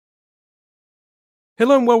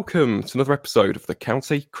Hello and welcome to another episode of the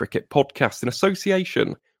County Cricket Podcast in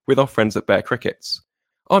association with our friends at Bear Crickets.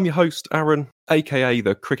 I'm your host, Aaron, aka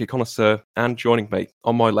the Cricket Connoisseur, and joining me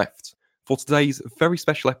on my left for today's very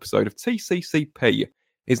special episode of TCCP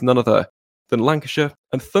is none other than Lancashire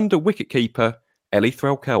and Thunder wicketkeeper Ellie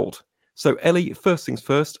Threlkeld. So Ellie, first things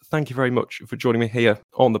first, thank you very much for joining me here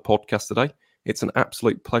on the podcast today. It's an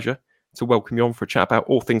absolute pleasure to welcome you on for a chat about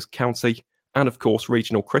all things county and of course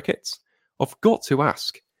regional cricket. I've got to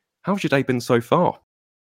ask, how's your day been so far?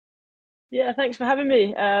 Yeah, thanks for having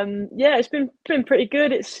me. It's been pretty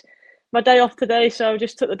good. It's my day off today, so I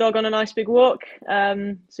just took the dog on a nice big walk.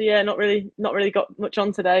 Not really got much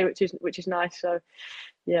on today, which is nice. So,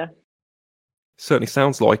 yeah. Certainly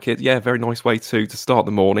sounds like it. Yeah, very nice way to start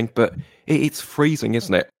the morning, but it's freezing,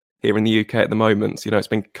 isn't it, here in the UK at the moment? You know, it's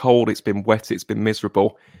been cold, it's been wet, it's been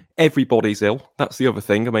miserable. Everybody's ill. That's the other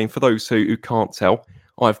thing. I mean, for those who can't tell,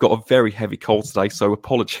 I've got a very heavy cold today, so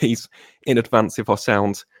apologies in advance if I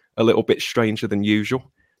sound a little bit stranger than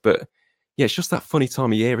usual. But yeah, it's just that funny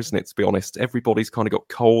time of year, isn't it, to be honest? Everybody's kind of got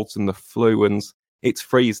colds and the flu, and it's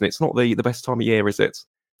freezing. It's not the best time of year, is it,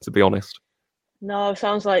 to be honest? No,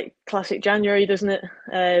 sounds like classic January, doesn't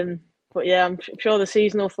it? But yeah, I'm sure the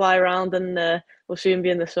season will fly around and we'll soon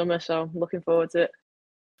be in the summer, so I'm looking forward to it.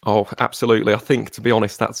 Oh, absolutely. I think, to be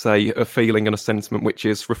honest, that's a feeling and a sentiment which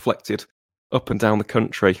is reflected up and down the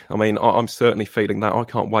country. I mean, I'm certainly feeling that. I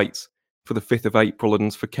can't wait for the 5th of April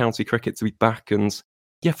and for county cricket to be back and,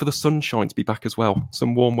 yeah, for the sunshine to be back as well.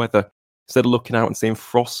 Some warm weather. Instead of looking out and seeing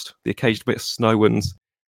frost, the occasional bit of snow and,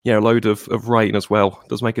 yeah, a load of rain as well. It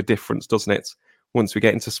does make a difference, doesn't it? Once we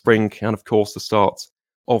get into spring and, of course, the start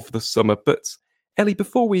of the summer. But, Ellie,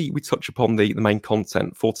 before we touch upon the main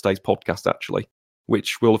content for today's podcast, actually,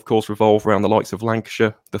 which will, of course, revolve around the likes of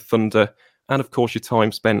Lancashire, the Thunder, and, of course, your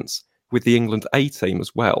time spent with the England A team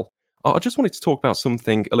as well. I just wanted to talk about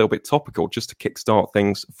something a little bit topical just to kickstart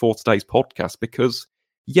things for today's podcast, because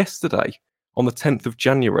yesterday, on the 10th of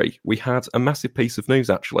January, we had a massive piece of news,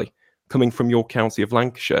 actually, coming from your county of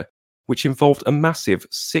Lancashire, which involved a massive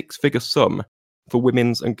 6-figure sum for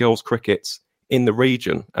women's and girls' cricket in the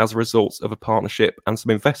region as a result of a partnership and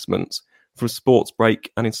some investment from Sports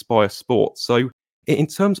Break and Inspire Sports. So in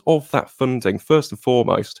terms of that funding, first and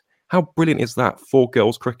foremost, how brilliant is that for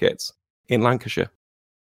girls' cricket in Lancashire?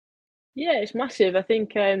 Yeah, it's massive. I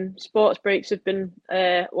think Sports Breaks have been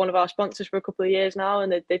one of our sponsors for a couple of years now,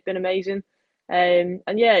 and they've been amazing.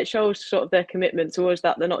 It shows sort of their commitment to us,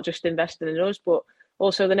 that they're not just investing in us, but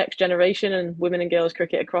also the next generation and women and girls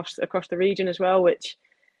cricket across the region as well, which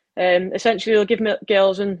essentially will give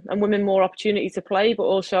girls and women more opportunity to play, but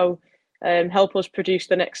also help us produce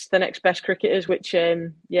the next best cricketers, which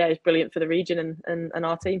is brilliant for the region and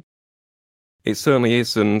our team. It certainly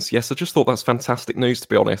is, and yes, I just thought that's fantastic news, to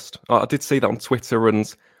be honest. I did see that on Twitter,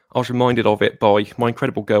 and I was reminded of it by my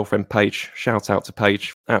incredible girlfriend, Paige. Shout out to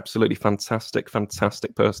Paige. Absolutely fantastic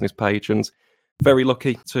person is Paige, and very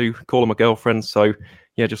lucky to call her my girlfriend. So,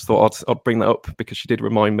 yeah, just thought I'd bring that up because she did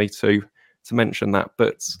remind me to mention that.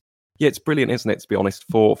 But yeah, it's brilliant, isn't it, to be honest,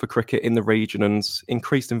 for cricket in the region, and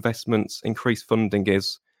increased investments, increased funding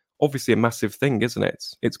is obviously a massive thing, isn't it?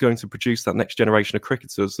 It's going to produce that next generation of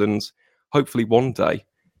cricketers, and hopefully one day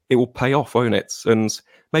it will pay off, won't it? And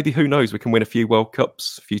maybe, who knows, we can win a few World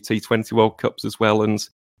Cups, a few T20 World Cups as well, and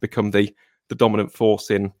become the dominant force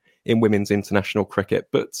in women's international cricket.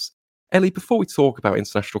 But Ellie, before we talk about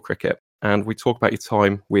international cricket and we talk about your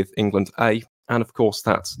time with England A, and of course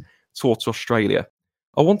that tour to Australia,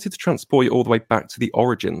 I wanted to transport you all the way back to the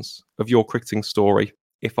origins of your cricketing story,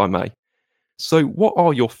 if I may. So what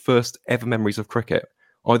are your first ever memories of cricket,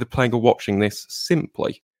 either playing or watching this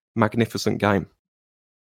simply magnificent game?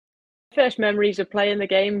 First memories of playing the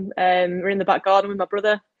game were in the back garden with my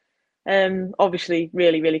brother. Obviously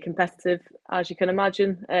really competitive, as you can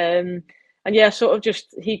imagine. Sort of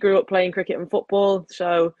just, he grew up playing cricket and football,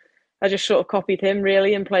 so I just sort of copied him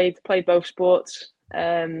really and played both sports.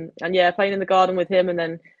 Playing in the garden with him, and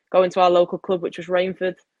then going to our local club, which was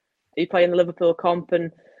Rainford. He played in the Liverpool comp,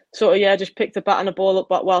 and just picked a bat and a ball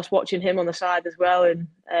up whilst watching him on the side as well.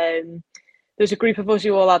 And there's a group of us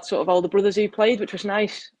who all had sort of older brothers who played, which was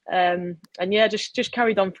nice. Just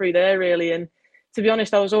carried on through there really. And to be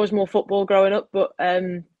honest, I was always more football growing up, but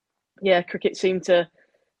cricket seemed to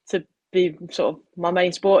be sort of my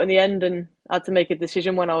main sport in the end, and I had to make a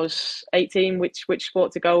decision when I was 18 which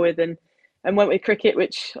sport to go with, and went with cricket,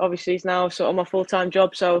 which obviously is now sort of my full-time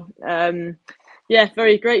job. So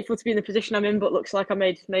very grateful to be in the position I'm in, but looks like I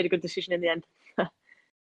made a good decision in the end.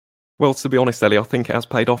 Well, to be honest, Ellie, I think it has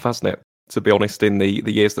paid off, hasn't it? To be honest, in the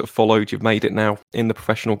years that have followed, you've made it now in the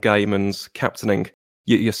professional game and captaining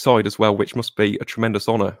your side as well, which must be a tremendous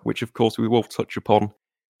honour, which of course we will touch upon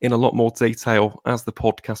in a lot more detail as the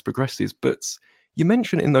podcast progresses. But you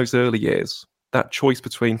mentioned in those early years that choice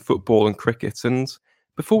between football and cricket, and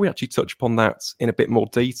before we actually touch upon that in a bit more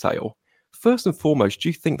detail, first and foremost, do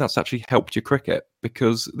you think that's actually helped your cricket?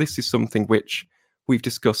 Because this is something which we've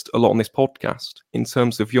discussed a lot on this podcast in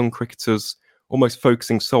terms of young cricketers almost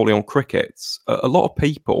focusing solely on cricket. A lot of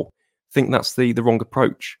people think that's the wrong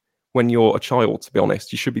approach. When you're a child, to be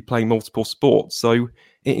honest, you should be playing multiple sports. So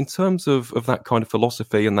in terms of that kind of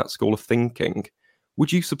philosophy and that school of thinking,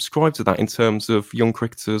 would you subscribe to that in terms of young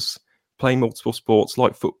cricketers playing multiple sports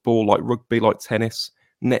like football, like rugby, like tennis,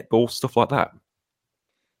 netball, stuff like that?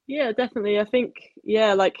 Yeah, definitely. I think,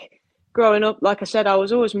 like growing up, like I said, I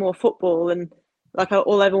was always more football, and like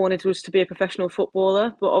all I ever wanted was to be a professional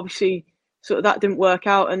footballer. But obviously, sort of that didn't work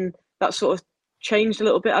out, and that sort of changed a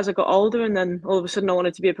little bit as I got older. And then all of a sudden, I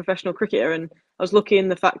wanted to be a professional cricketer, and I was lucky in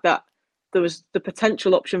the fact that there was the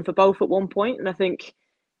potential option for both at one point. And I think,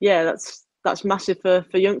 yeah, that's massive for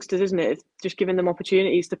youngsters, isn't it? It's just giving them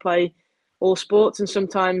opportunities to play all sports, and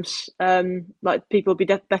sometimes like people be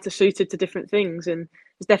better suited to different things, and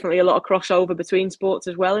there's definitely a lot of crossover between sports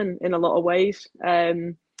as well in a lot of ways,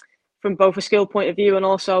 from both a skill point of view and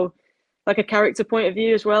also like a character point of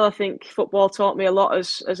view as well. I think football taught me a lot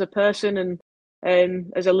as a person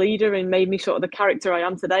and as a leader, and made me sort of the character I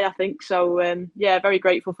am today, I think. So yeah, very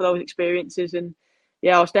grateful for those experiences, and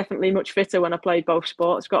yeah, I was definitely much fitter when I played both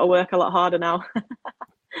sports. Got to work a lot harder now.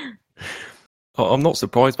 I'm not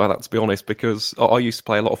surprised by that, to be honest, because I used to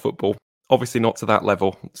play a lot of football. Obviously not to that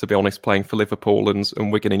level, to be honest, playing for Liverpool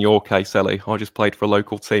and Wigan in your case, Ellie. I just played for a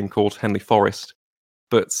local team called Henley Forest.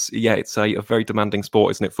 But yeah, it's a very demanding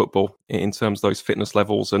sport, isn't it, football, in terms of those fitness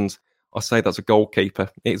levels. And I say that's a goalkeeper.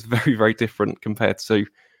 It's very, very different compared to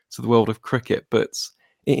the world of cricket. But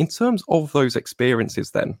in terms of those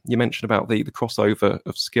experiences then, you mentioned about the crossover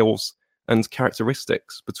of skills and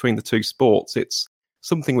characteristics between the two sports. It's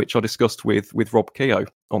something which I discussed with Rob Keogh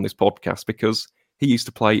on this podcast, because he used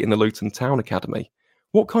to play in the Luton Town Academy.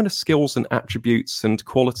 What kind of skills and attributes and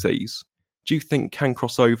qualities do you think can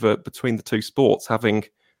cross over between the two sports, having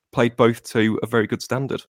played both to a very good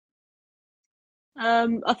standard?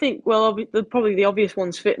 I think, well, probably the obvious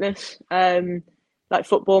one's fitness. Like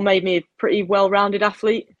football made me a pretty well-rounded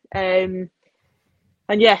athlete.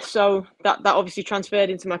 And yeah, so that obviously transferred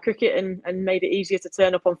into my cricket and made it easier to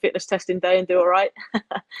turn up on fitness testing day and do all right.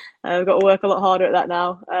 I've got to work a lot harder at that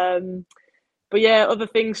now. But yeah, other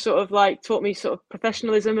things sort of like taught me sort of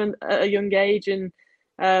professionalism at a young age, and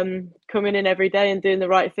coming in every day and doing the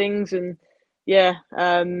right things, and yeah,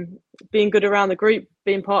 being good around the group,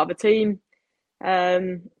 being part of a team.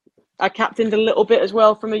 I captained a little bit as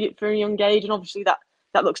well from a young age, and obviously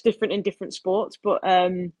that looks different in different sports, but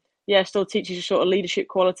yeah, still teaches you sort of leadership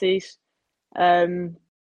qualities. And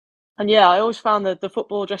yeah, I always found the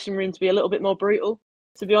football dressing room to be a little bit more brutal,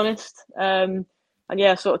 to be honest. And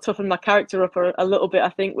yeah, sort of toughened my character up a little bit, I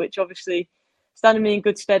think, which obviously standing me in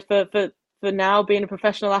good stead for now being a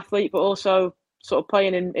professional athlete, but also sort of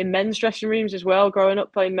playing in men's dressing rooms as well, growing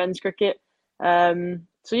up playing men's cricket.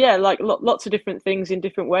 So yeah, like lots of different things in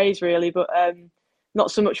different ways, really, but not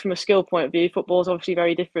so much from a skill point of view. Football is obviously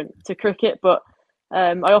very different to cricket, but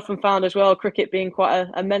I often found as well cricket being quite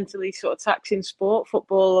a mentally sort of taxing sport.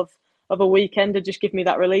 Football of a weekend had just give me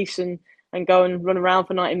that release and go and run around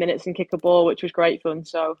for 90 minutes and kick a ball, which was great fun.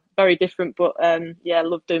 So very different, but yeah, I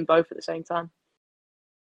love doing both at the same time.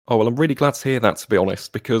 Oh, well, I'm really glad to hear that, to be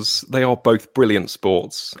honest, because they are both brilliant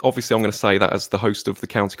sports. Obviously, I'm going to say that as the host of the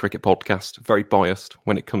County Cricket Podcast, very biased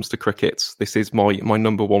when it comes to cricket. This is my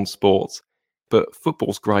number one sport, but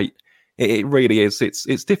football's great. It really is.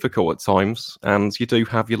 It's difficult at times, and you do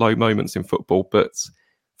have your low moments in football, but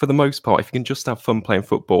for the most part, if you can just have fun playing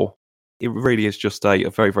football, it really is just a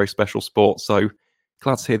very, very special sport. So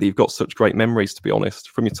glad to hear that you've got such great memories, to be honest,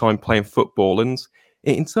 from your time playing football. And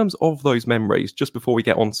in terms of those memories, just before we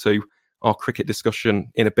get on to our cricket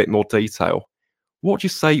discussion in a bit more detail, what would you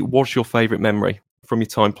say was your favourite memory from your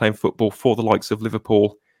time playing football for the likes of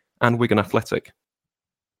Liverpool and Wigan Athletic?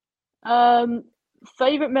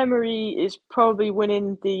 Favourite memory is probably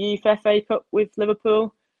winning the Youth FA Cup with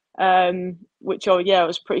Liverpool, which, oh yeah, it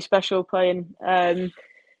was pretty special playing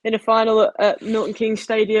in a final at Milton Keynes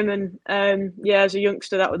Stadium, and yeah, as a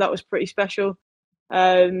youngster, that was pretty special.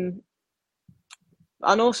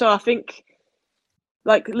 And also, I think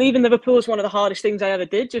like leaving Liverpool was one of the hardest things I ever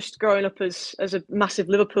did. Just growing up as a massive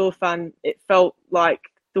Liverpool fan, it felt like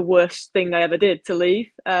the worst thing I ever did to leave.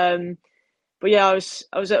 But yeah, I was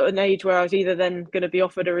at an age where I was either then going to be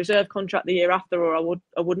offered a reserve contract the year after, or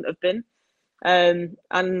I wouldn't have been. And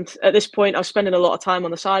at this point, I was spending a lot of time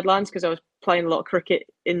on the sidelines because I was playing a lot of cricket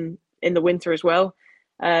in the winter as well.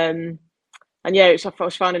 And yeah, I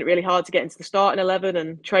was finding it really hard to get into the starting 11,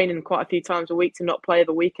 and training quite a few times a week to not play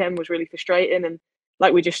the weekend was really frustrating. And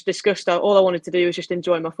like we just discussed, all I wanted to do was just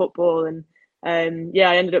enjoy my football. And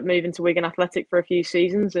yeah, I ended up moving to Wigan Athletic for a few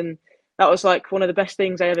seasons, and that was like one of the best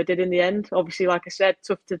things I ever did in the end. Obviously, like I said,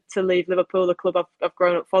 tough to leave Liverpool, the club I've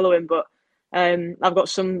grown up following, but I've got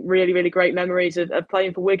some really, really great memories of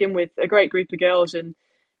playing for Wigan with a great group of girls, and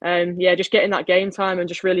yeah, just getting that game time and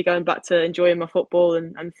just really going back to enjoying my football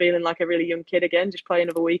and feeling like a really young kid again, just playing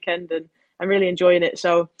over weekend and really enjoying it.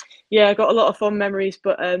 So yeah, I got a lot of fond memories,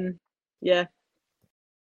 but yeah.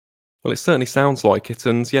 Well, it certainly sounds like it,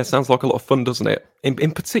 and yeah, it sounds like a lot of fun, doesn't it?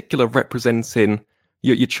 In particular, representing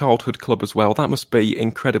your childhood club as well. That must be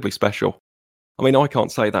incredibly special. I mean, I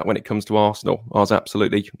can't say that when it comes to Arsenal. I was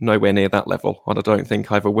absolutely nowhere near that level, and I don't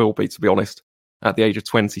think I ever will be, to be honest, at the age of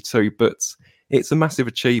 22. But it's a massive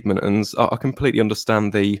achievement, and I completely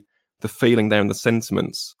understand the feeling there and the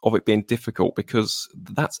sentiments of it being difficult, because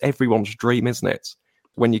that's everyone's dream, isn't it?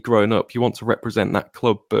 When you're growing up, you want to represent that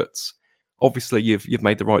club, but obviously you've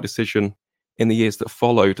made the right decision in the years that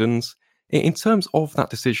followed. And in terms of that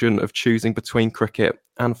decision of choosing between cricket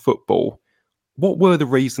and football, what were the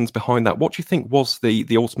reasons behind that? What do you think was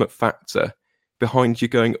the ultimate factor behind you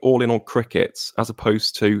going all in on cricket as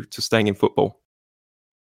opposed to staying in football?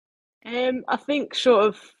 I think sort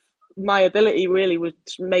of my ability really was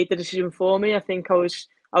made the decision for me. I think I was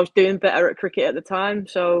doing better at cricket at the time,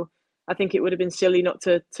 so I think it would have been silly not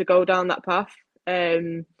to go down that path.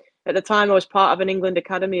 At the time, I was part of an England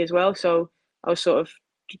academy as well, so I was sort of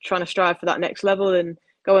trying to strive for that next level and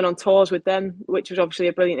going on tours with them, which was obviously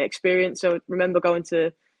a brilliant experience. So I remember going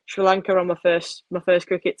to Sri Lanka on my first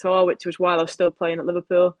cricket tour, which was while I was still playing at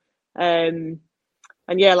Liverpool. And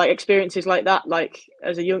yeah, like experiences like that, like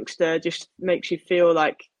as a youngster, just makes you feel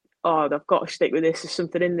like, oh, I've got to stick with this. There's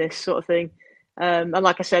something in this sort of thing. And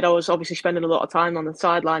like I said, I was obviously spending a lot of time on the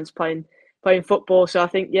sidelines playing football. So I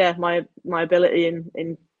think, yeah, my ability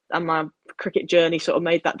in and my cricket journey sort of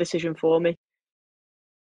made that decision for me.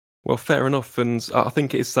 Well, fair enough, and I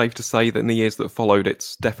think it is safe to say that in the years that followed,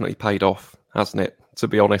 it's definitely paid off, hasn't it? To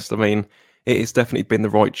be honest, I mean, it has definitely been the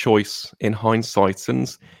right choice in hindsight.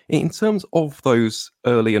 And in terms of those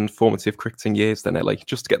early and formative cricketing years, then, Ellie,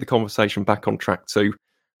 just to get the conversation back on track to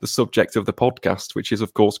the subject of the podcast, which is,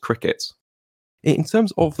 of course, cricket. In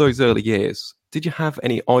terms of those early years, did you have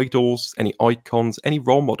any idols, any icons, any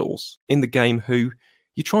role models in the game who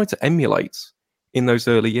you tried to emulate in those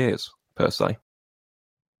early years, per se?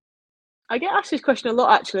 I get asked this question a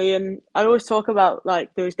lot actually, and I always talk about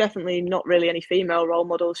like there was definitely not really any female role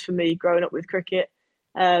models for me growing up with cricket.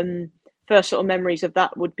 First sort of memories of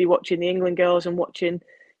that would be watching the England girls and watching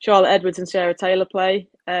Charlotte Edwards and Sarah Taylor play.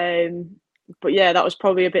 But yeah, that was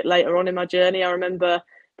probably a bit later on in my journey. I remember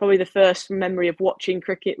probably the first memory of watching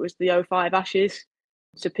cricket was the '05 Ashes.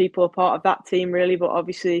 So people are part of that team really, but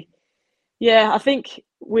obviously, yeah, I think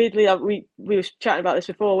weirdly we were chatting about this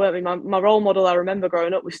before, weren't we? My role model I remember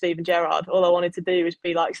growing up was Steven Gerrard. All I wanted to do was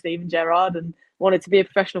be like Steven Gerrard, and wanted to be a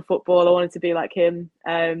professional footballer. I wanted to be like him.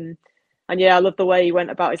 And yeah, I love the way he went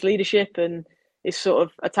about his leadership and his sort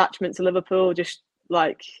of attachment to Liverpool. Just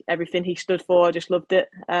like everything he stood for, I just loved it.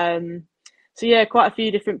 So yeah, quite a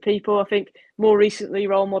few different people. I think more recently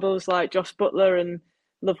role models like Josh Butler, and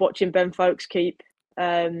love watching Ben Folkes keep.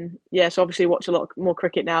 Yeah, so obviously watch a lot more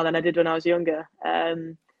cricket now than I did when I was younger.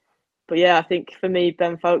 But yeah, I think for me,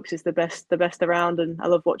 Ben Folkes is the best around, and I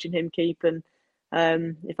love watching him keep. And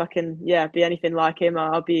if I can, yeah, be anything like him,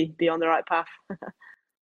 I'll be on the right path.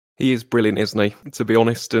 He is brilliant, isn't he, to be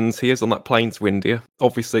honest, and he is on that plane to India.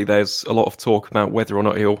 Obviously, there's a lot of talk about whether or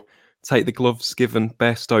not he'll take the gloves, given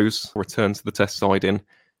Bairstow's return to the Test side in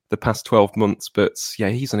the past 12 months. But yeah,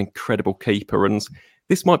 he's an incredible keeper, and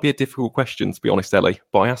this might be a difficult question, to be honest, Ellie,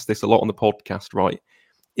 but I asked this a lot on the podcast, right?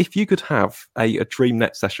 If you could have a dream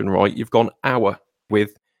net session, right, you've got an hour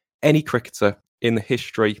with any cricketer in the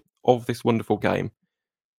history of this wonderful game,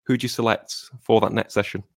 who'd you select for that net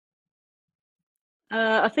session?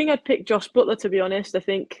 I think I'd pick Josh Butler, to be honest. I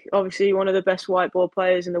think obviously one of the best white ball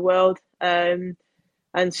players in the world, and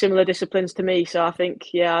similar disciplines to me. So I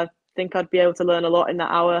think, yeah, I think I'd be able to learn a lot in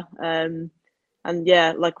that hour. And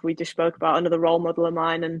yeah, like we just spoke about, another role model of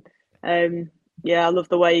mine. And yeah, I love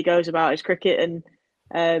the way he goes about his cricket.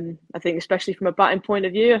 And I think especially from a batting point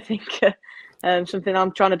of view, I think something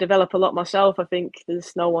I'm trying to develop a lot myself. I think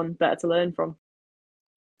there's no one better to learn from.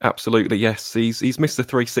 Absolutely, yes. He's Mr.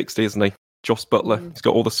 360, isn't he? Josh Butler. He's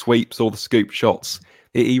got all the sweeps, all the scoop shots.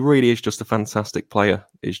 He really is just a fantastic player,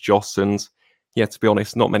 is Joss. And yeah, to be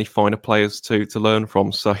honest, not many finer players to learn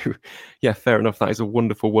from. So, yeah, fair enough. That is a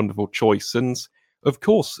wonderful, wonderful choice. And of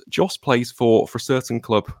course, Joss plays for a certain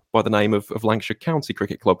club by the name of Lancashire County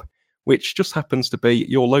Cricket Club, which just happens to be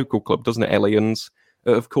your local club, doesn't it, Ellie? And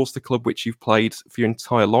of course, the club which you've played for your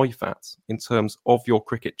entire life at in terms of your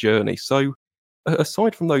cricket journey. So,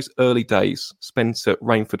 aside from those early days spent at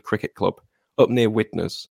Rainford Cricket Club up near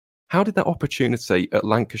Widnes, how did that opportunity at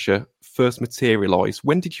Lancashire first materialise?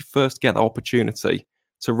 When did you first get that opportunity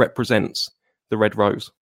to represent the Red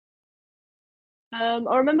Rose?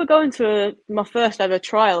 I remember going to my first ever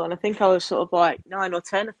trial, and I think I was sort of like 9 or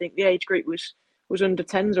 10. I think the age group was under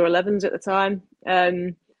 10s or 11s at the time.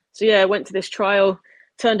 So yeah, I went to this trial,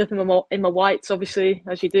 turned up in my whites, obviously,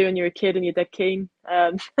 as you do when you're a kid and you're dead keen.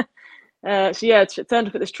 So yeah, turned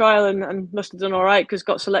up at this trial and must have done all right because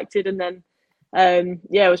got selected, and then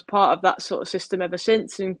yeah, I was part of that sort of system ever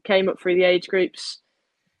since and came up through the age groups.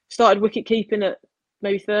 Started wicket keeping at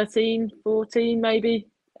maybe 13, 14 maybe.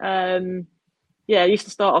 Yeah, I used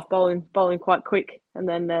to start off bowling quite quick, and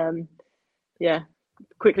then yeah,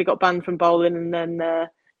 quickly got banned from bowling, and then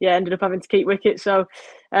yeah, ended up having to keep wicket. So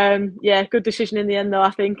yeah, good decision in the end though,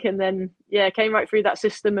 I think. And then yeah, came right through that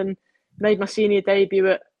system and made my senior debut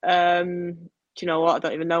at do you know what? I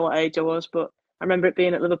don't even know what age I was, but I remember it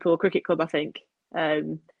being at Liverpool Cricket Club, I think,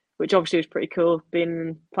 which obviously was pretty cool,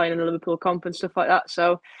 being playing in the Liverpool comp and stuff like that.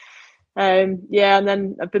 So yeah, and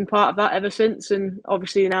then I've been part of that ever since, and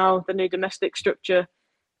obviously now the new domestic structure.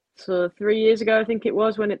 So 3 years ago, I think it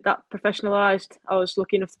was when that professionalised. I was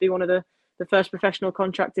lucky enough to be one of the first professional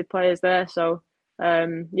contracted players there. So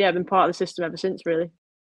yeah, I've been part of the system ever since, really.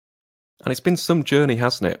 And it's been some journey,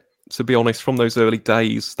 hasn't it? To be honest, from those early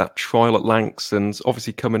days, that trial at Lancs, and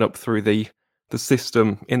obviously coming up through the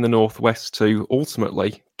system in the Northwest to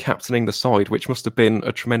ultimately captaining the side, which must have been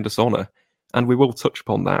a tremendous honour. And we will touch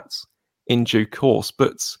upon that in due course.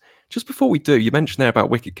 But just before we do, you mentioned there about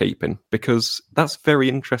wicket keeping, because that's very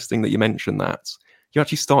interesting that you mentioned that. You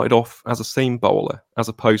actually started off as a seam bowler as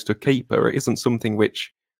opposed to a keeper. It isn't something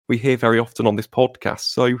which we hear very often on this podcast.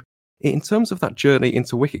 So in terms of that journey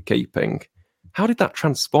into wicket keeping, how did that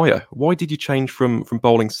transpire? Why did you change from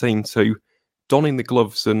bowling seam to donning the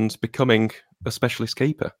gloves and becoming a specialist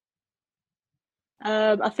keeper?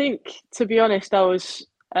 I think, to be honest, I was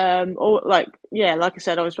like I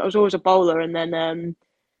said, I was always a bowler, and then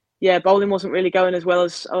yeah, bowling wasn't really going as well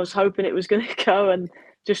as I was hoping it was going to go, and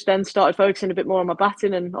just then started focusing a bit more on my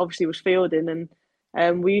batting, and obviously was fielding.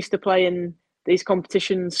 And we used to play in these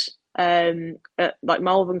competitions at like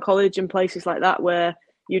Malvern College and places like that, where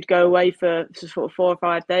you'd go away for sort of 4 or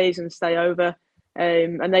 5 days and stay over,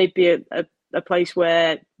 and they'd be a place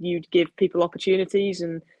where you'd give people opportunities,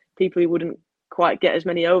 and people who wouldn't quite get as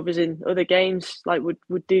many overs in other games like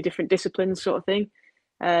would do different disciplines, sort of thing.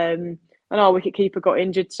 And our wicket keeper got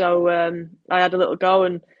injured, so I had a little go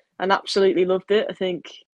and absolutely loved it. I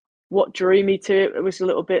think what drew me to it was a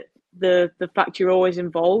little bit the fact you're always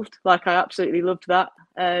involved. Like, I absolutely loved that.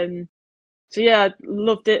 So yeah, I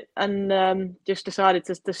loved it, and just decided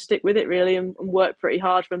to stick with it really, and work pretty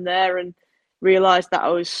hard from there, and realised that I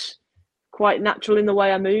was quite natural in the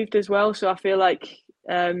way I moved as well. So I feel like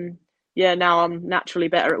yeah, now I'm naturally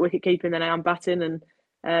better at wicket keeping than I am batting,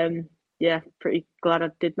 and yeah, pretty glad I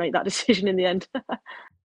did make that decision in the end.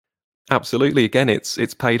 Absolutely. Again,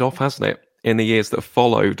 it's paid off, hasn't it, in the years that have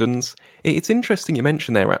followed? And it's interesting you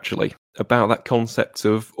mentioned there, actually, about that concept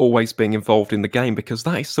of always being involved in the game, because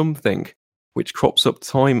that is something which crops up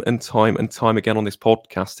time and time and time again on this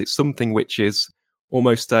podcast. It's something which is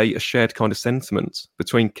almost a shared kind of sentiment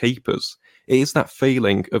between keepers. It is that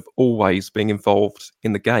feeling of always being involved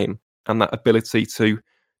in the game, and that ability to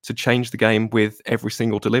change the game with every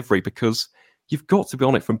single delivery, because you've got to be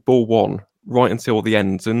on it from ball one right until the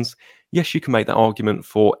end. And yes, you can make that argument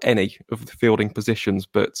for any of the fielding positions,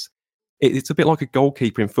 but it's a bit like a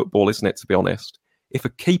goalkeeper in football, isn't it, to be honest? If a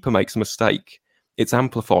keeper makes a mistake, it's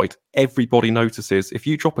amplified. Everybody notices. If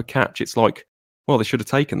you drop a catch, it's like, well, they should have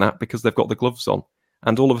taken that because they've got the gloves on.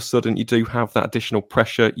 And all of a sudden, you do have that additional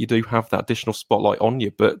pressure, you do have that additional spotlight on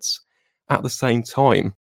you, but at the same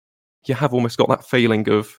time, you have almost got that feeling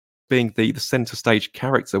of being the centre stage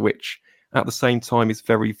character, which at the same time is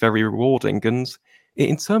very, very rewarding. And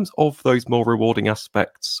in terms of those more rewarding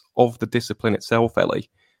aspects of the discipline itself, Ellie,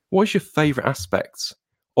 what is your favourite aspect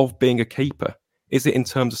of being a keeper? Is it in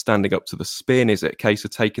terms of standing up to the spin? Is it a case of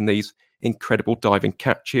taking these incredible diving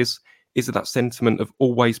catches? Is it that sentiment of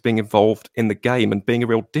always being involved in the game and being a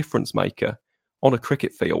real difference maker on a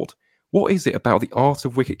cricket field? What is it about the art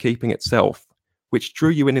of wicket keeping itself which drew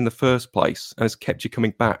you in the first place and has kept you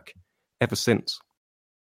coming back ever since?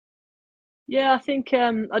 Yeah, I think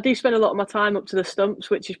I do spend a lot of my time up to the stumps,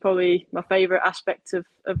 which is probably my favourite aspect of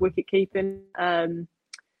wicket keeping.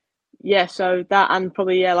 Yeah, so that and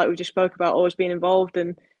probably like we just spoke about, always being involved,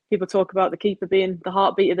 and people talk about the keeper being the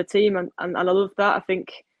heartbeat of the team, and I love that. I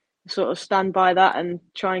think I sort of stand by that and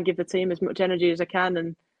try and give the team as much energy as I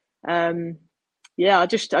can, and yeah, I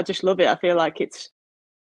just love it. I feel like it's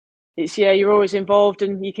yeah, you're always involved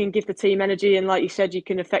and you can give the team energy, and like you said, you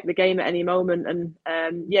can affect the game at any moment,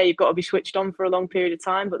 and yeah, you've got to be switched on for a long period of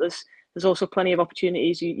time, but there's also plenty of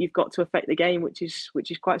opportunities you've got to affect the game, which is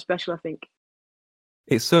quite special, I think.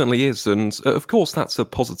 It certainly is, and of course that's a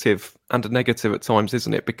positive and a negative at times,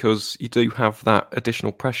 isn't it? Because you do have that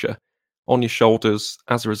additional pressure on your shoulders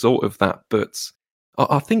as a result of that. But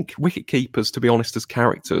I think wicket keepers, to be honest, as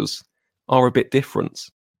characters, are a bit different.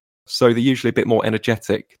 So they're usually a bit more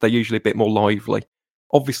energetic. They're usually a bit more lively.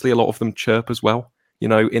 Obviously, a lot of them chirp as well. You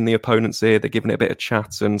know, in the opponent's ear, they're giving it a bit of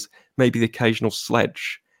chat and maybe the occasional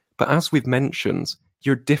sledge. But as we've mentioned,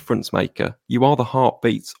 you're a difference maker. You are the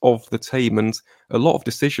heartbeat of the team, and a lot of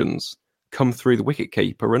decisions come through the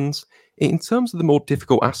wicketkeeper. And in terms of the more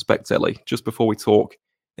difficult aspects, Ellie, just before we talk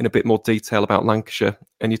in a bit more detail about Lancashire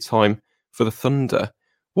and your time for the Thunder,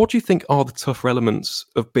 what do you think are the tougher elements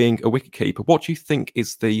of being a wicketkeeper? What do you think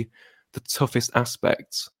is the toughest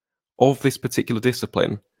aspects of this particular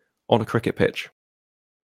discipline on a cricket pitch?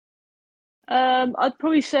 I'd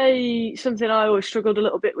probably say something I always struggled a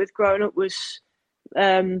little bit with growing up was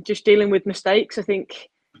just dealing with mistakes. I think,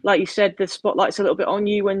 like you said, the spotlight's a little bit on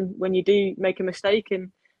you when you do make a mistake, and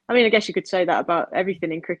I mean, I guess you could say that about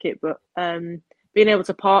everything in cricket, but being able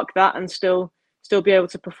to park that and still be able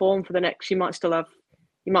to perform for the next, you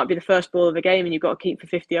might be the first ball of the game, and you've got to keep for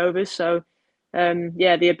 50 overs. So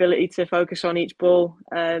yeah, the ability to focus on each ball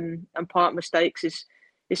and park mistakes is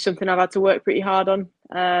something I've had to work pretty hard on.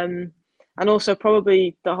 And also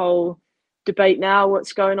probably the whole debate now,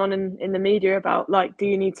 what's going on in the media about, like, do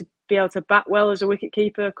you need to be able to bat well as a wicket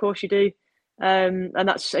keeper? Of course you do. And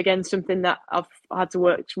that's again something that I've had to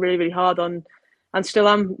work really, really hard on, and still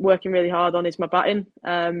am working really hard on, is my batting.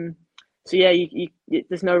 So yeah,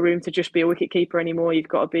 there's no room to just be a wicket keeper anymore. You've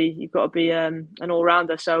got to be an all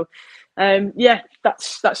rounder. So yeah,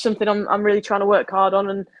 that's something I'm really trying to work hard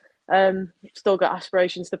on, and still got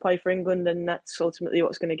aspirations to play for England, and that's ultimately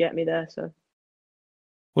what's going to get me there. So.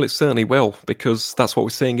 Well, it certainly will, because that's what we're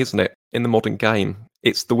seeing, isn't it? In the modern game,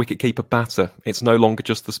 it's the wicketkeeper batter. It's no longer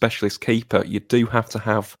just the specialist keeper. You do have to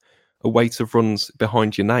have a weight of runs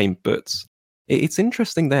behind your name. But it's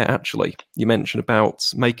interesting there, actually, you mentioned about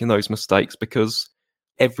making those mistakes, because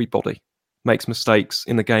everybody makes mistakes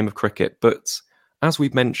in the game of cricket. But as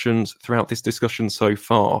we've mentioned throughout this discussion so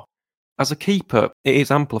far, as a keeper, it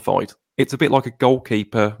is amplified. It's a bit like a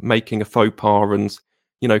goalkeeper making a faux pas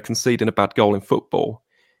and, conceding a bad goal in football.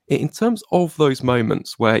 In terms of those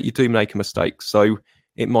moments where you do make a mistake, so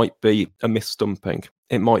it might be a misstumping,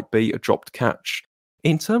 it might be a dropped catch.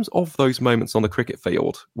 In terms of those moments on the cricket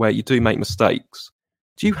field where you do make mistakes,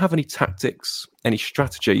 do you have any tactics, any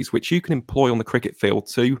strategies which you can employ on the cricket field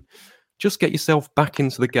to just get yourself back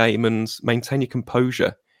into the game and maintain your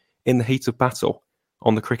composure in the heat of battle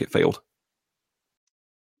on the cricket field?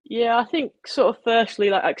 Yeah, I think sort of firstly,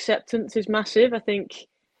 like, acceptance is massive. I think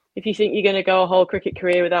if you think you're going to go a whole cricket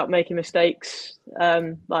career without making mistakes,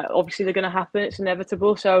 like, obviously they're going to happen. It's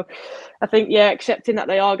inevitable. So I think, yeah, accepting that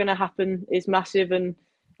they are going to happen is massive, and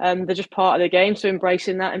they're just part of the game. So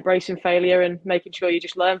embracing that, embracing failure, and making sure you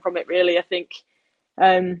just learn from it. Really, I think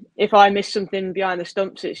if I miss something behind the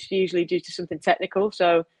stumps, it's usually due to something technical.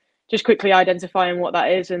 So just quickly identifying what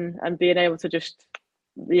that is, and being able to just,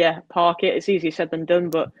 yeah, park it. It's easier said than done,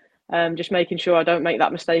 but just making sure I don't make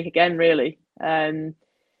that mistake again, really.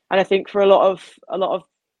 And I think for a lot of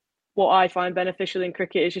what I find beneficial in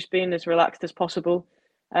cricket is just being as relaxed as possible.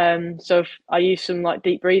 So I use some, like,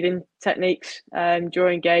 deep breathing techniques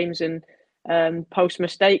during games, and post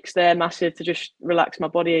mistakes. They're massive to just relax my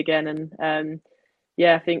body again. And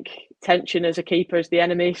yeah, I think tension as a keeper is the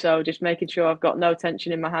enemy. So just making sure I've got no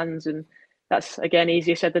tension in my hands, and that's again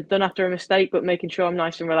easier said than done after a mistake, but making sure I'm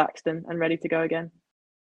nice and relaxed and ready to go again.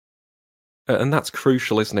 And that's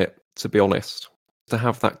crucial, isn't it, to be honest? To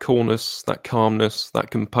have that coolness, that calmness,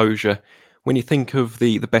 that composure. When you think of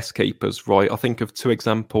the best keepers, right, I think of two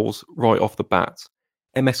examples right off the bat.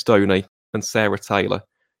 MS Dhoni and Sarah Taylor.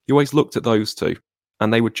 You always looked at those two,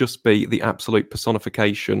 and they would just be the absolute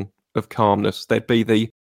personification of calmness. They'd be the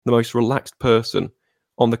most relaxed person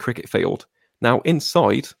on the cricket field. Now,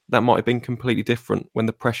 inside, that might have been completely different when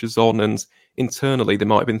the pressure's on, and internally they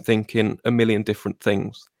might have been thinking a million different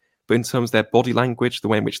things. But in terms of their body language, the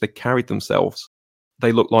way in which they carried themselves,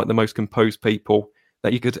 they looked like the most composed people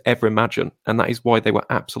that you could ever imagine. And that is why they were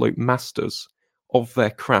absolute masters of their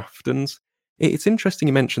craft. And it's interesting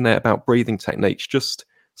you mentioned there about breathing techniques, just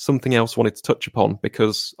something else I wanted to touch upon,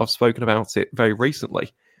 because I've spoken about it very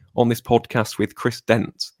recently on this podcast with Chris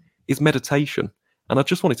Dent, is meditation. And I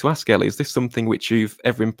just wanted to ask, Ellie, is this something which you've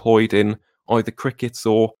ever employed in either cricket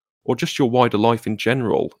or just your wider life in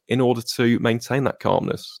general in order to maintain that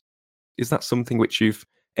calmness? Is that something which you've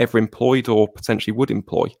ever employed or potentially would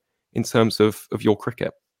employ in terms of your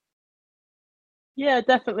cricket? Yeah,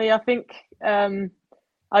 definitely. I think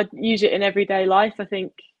I'd use it in everyday life. I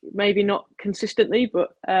think maybe not consistently, but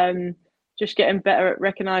just getting better at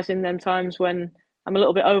recognising them times when I'm a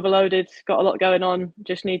little bit overloaded, got a lot going on,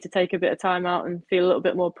 just need to take a bit of time out and feel a little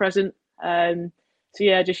bit more present. So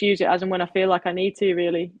yeah, just use it as and when I feel like I need to,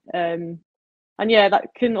 really. And yeah,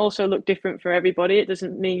 that can also look different for everybody. It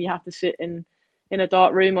doesn't mean you have to sit in a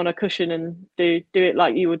dark room on a cushion and do it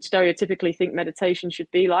like you would stereotypically think meditation should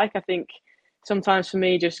be like. I think sometimes for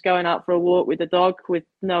me, just going out for a walk with the dog with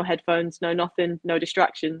no headphones, no nothing, no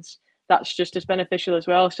distractions, that's just as beneficial as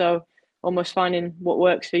well. So almost finding what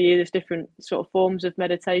works for you. There's different sort of forms of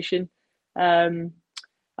meditation. I'm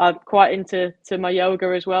quite into my yoga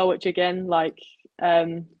as well, which again, like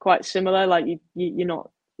quite similar. Like you're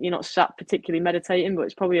not sat particularly meditating, but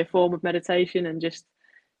it's probably a form of meditation, and just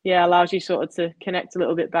allows you sort of to connect a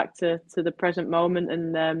little bit back to the present moment,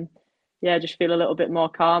 and just feel a little bit more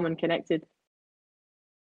calm and connected.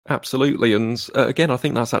 Absolutely. And again, I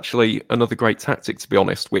think that's actually another great tactic, to be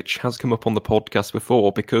honest, which has come up on the podcast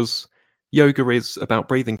before, because yoga is about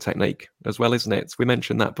breathing technique as well, isn't it? We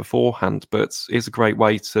mentioned that beforehand, but it's a great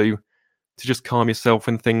way to just calm yourself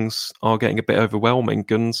when things are getting a bit overwhelming.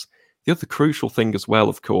 And the other crucial thing as well,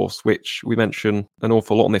 of course, which we mention an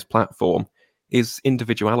awful lot on this platform, is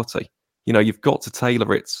individuality. You know, you've got to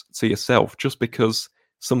tailor it to yourself. Just because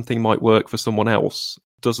something might work for someone else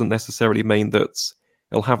doesn't necessarily mean that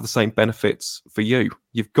it'll have the same benefits for you.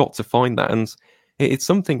 You've got to find that. And it's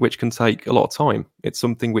something which can take a lot of time. It's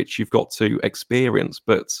something which you've got to experience.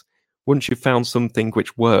 But once you've found something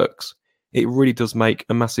which works, it really does make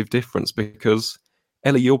a massive difference. Because,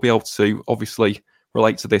 Ellie, you'll be able to obviously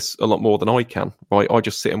relate to this a lot more than I can, right? I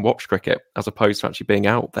just sit and watch cricket as opposed to actually being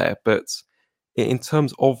out there. But in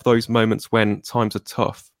terms of those moments when times are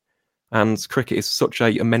tough, and cricket is such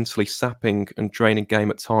a mentally sapping and draining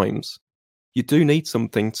game at times, you do need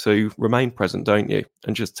something to remain present, don't you?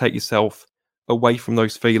 And just take yourself away from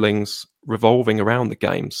those feelings revolving around the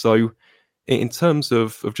game. So in terms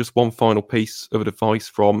of just one final piece of advice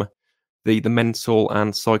from the mental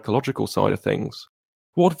and psychological side of things,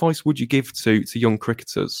 what advice would you give to young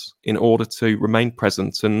cricketers in order to remain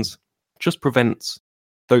present and just prevent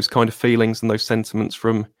those kind of feelings and those sentiments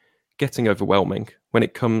from getting overwhelming when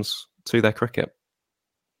it comes to their cricket?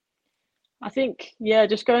 I think,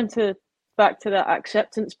 just going back to that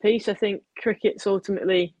acceptance piece. I think cricket's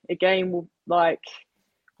ultimately a game like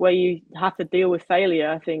where you have to deal with failure.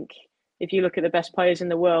 I think if you look at the best players in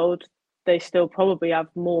the world, they still probably have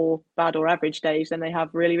more bad or average days than they have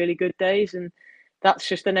really, really good days. And that's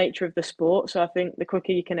just the nature of the sport. So I think the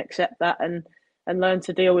quicker you can accept that and learn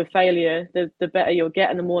to deal with failure, the better you'll get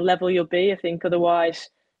and the more level you'll be. I think otherwise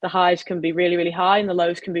the highs can be really, really high and the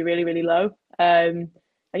lows can be really, really low. And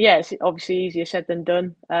it's obviously easier said than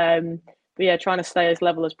done. But yeah, trying to stay as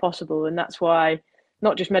level as possible. And that's why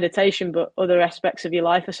not just meditation, but other aspects of your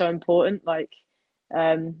life are so important. Like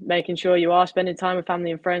making sure you are spending time with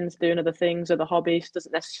family and friends, doing other things, other hobbies.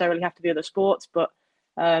 Doesn't necessarily have to be other sports, but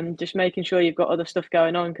just making sure you've got other stuff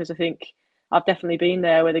going on. Because I think I've definitely been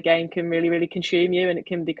there where the game can really, really consume you and it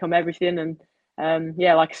can become everything. And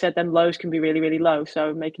like I said, then lows can be really, really low.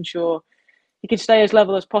 So making sure you can stay as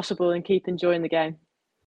level as possible and keep enjoying the game.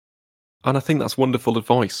 And I think that's wonderful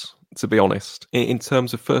advice, to be honest. In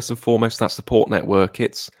terms of, first and foremost, that support network,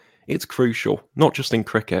 it's crucial, not just in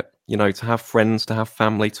cricket, you know, to have friends, to have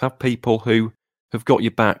family, to have people who have got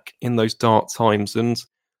your back in those dark times. And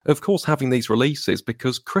of course, having these releases,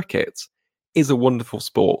 because cricket is a wonderful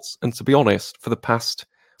sport. And to be honest, for the past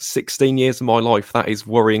 16 years of my life, that is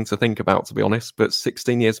worrying to think about, to be honest. But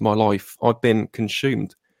 16 years of my life, I've been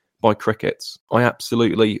consumed by cricket. I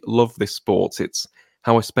absolutely love this sport. It's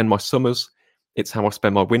how I spend my summers. It's how I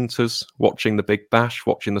spend my winters, watching the Big Bash,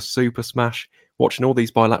 watching the Super Smash, watching all these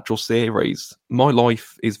bilateral series. My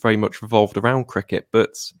life is very much revolved around cricket, but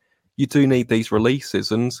you do need these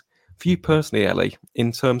releases. And for you personally, Ellie,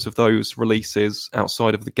 in terms of those releases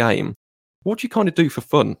outside of the game, what do you kind of do for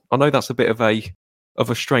fun? I know that's a bit of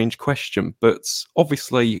a strange question, but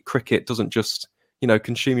obviously cricket doesn't just,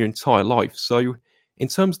 consume your entire life. So in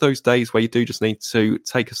terms of those days where you do just need to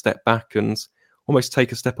take a step back and almost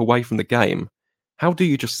take a step away from the game, How do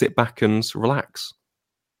you just sit back and relax?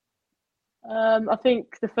 I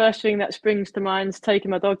think the first thing that springs to mind is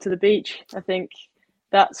taking my dog to the beach. I think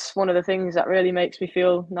that's one of the things that really makes me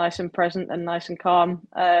feel nice and present and nice and calm.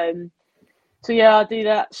 So yeah, I do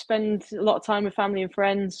that. Spend a lot of time with family and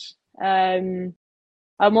friends. I'm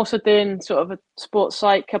also doing sort of a sports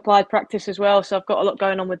psych applied practice as well, so I've got a lot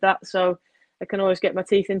going on with that. So I can always get my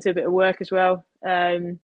teeth into a bit of work as well.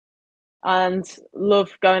 And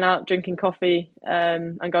love going out, drinking coffee,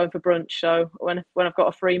 and going for brunch. So when I've got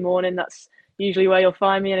a free morning, that's usually where you'll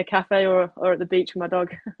find me, in a cafe or at the beach with my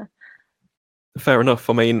dog. Fair enough.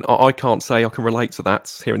 I mean, I can't say I can relate to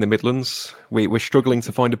that here in the Midlands. We're struggling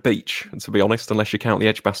to find a beach, to be honest, unless you count the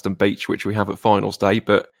Edgbaston beach, which we have at finals day.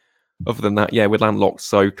 But other than that, yeah, we're landlocked,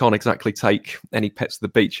 so can't exactly take any pets to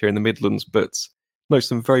the beach here in the Midlands. But no,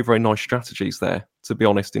 some very, very nice strategies there, to be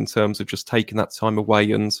honest, in terms of just taking that time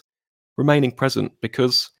away and remaining present,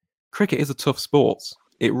 because cricket is a tough sport.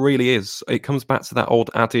 It really is. It comes back to that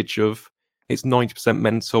old adage of it's 90%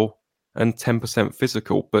 mental and 10%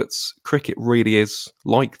 physical, but cricket really is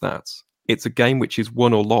like that. It's a game which is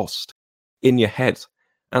won or lost in your head.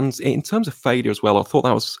 And in terms of failure as well, I thought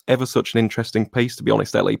that was ever such an interesting piece, to be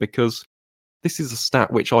honest, Ellie, because this is a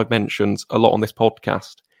stat which I've mentioned a lot on this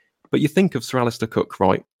podcast. But you think of Sir Alistair Cook,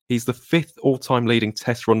 right? He's the 5th all-time leading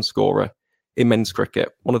test run scorer in men's cricket,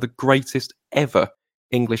 one of the greatest ever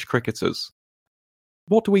English cricketers.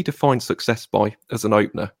 What do we define success by as an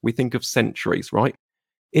opener? We think of centuries, right?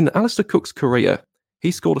 In Alistair Cook's career,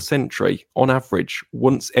 he scored a century on average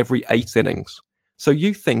once every 8 innings. So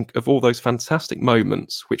you think of all those fantastic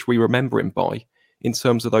moments which we remember him by, in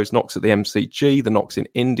terms of those knocks at the MCG, the knocks in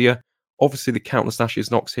India, obviously the countless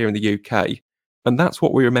Ashes knocks here in the UK, and that's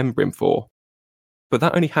what we remember him for. But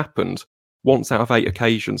that only happened once out of 8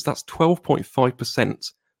 occasions. That's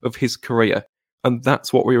 12.5% of his career, and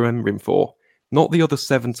that's what we remember him for, not the other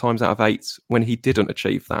 7 times out of 8 when he didn't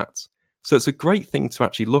achieve that. So it's a great thing to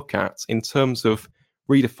actually look at in terms of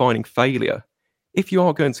redefining failure. If you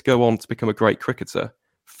are going to go on to become a great cricketer,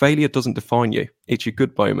 failure doesn't define you. It's your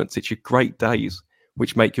good moments, it's your great days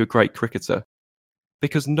which make you a great cricketer.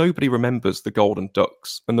 Because nobody remembers the golden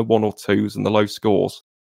ducks and the 1 or 2s and the low scores.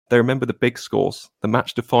 They remember the big scores, the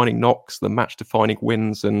match-defining knocks, the match-defining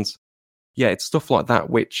wins, and yeah, it's stuff like that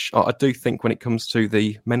which I do think when it comes to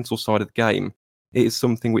the mental side of the game, it is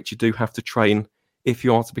something which you do have to train if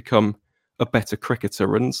you are to become a better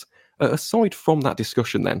cricketer. And aside from that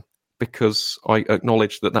discussion then, because I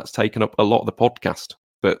acknowledge that that's taken up a lot of the podcast,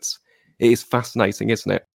 but it is fascinating,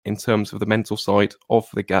 isn't it, in terms of the mental side of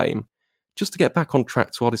the game. Just to get back on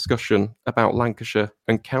track to our discussion about Lancashire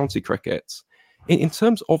and county cricket, in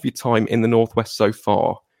terms of your time in the Northwest so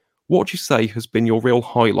far, what would you say has been your real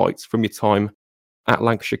highlights from your time at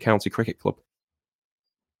Lancashire County Cricket Club?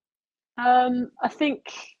 I think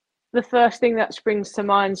the first thing that springs to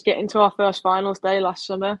mind is getting to our first finals day last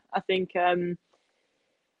summer. I think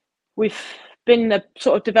we've been a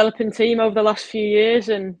sort of developing team over the last few years,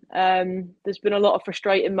 and there's been a lot of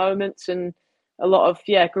frustrating moments and a lot of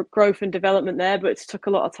growth and development there, but it's took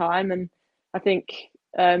a lot of time. And I think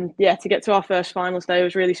to get to our first finals day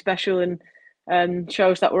was really special, and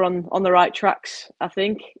shows that we're on the right tracks, I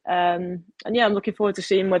think. And yeah, I'm looking forward to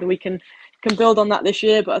seeing whether we can build on that this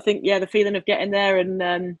year. But I think the feeling of getting there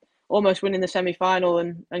and almost winning the semi-final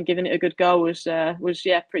and giving it a good go was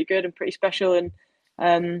pretty good and pretty special.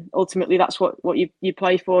 And ultimately that's what you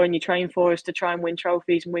play for and you train for, is to try and win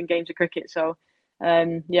trophies and win games of cricket. So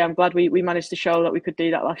I'm glad we managed to show that we could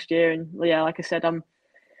do that last year. And yeah, like I said, I'm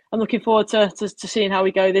looking forward to seeing how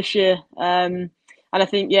we go this year. And I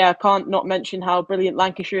think I can't not mention how brilliant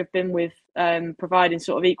Lancashire have been with providing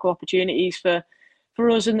sort of equal opportunities for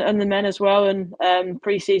us and the men as well, and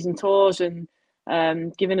pre-season tours and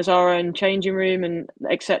giving us our own changing room and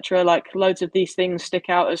etc. Like, loads of these things stick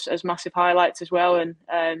out as massive highlights as well.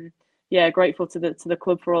 And grateful to the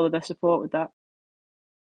club for all of their support with that.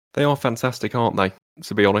 They are fantastic, aren't they?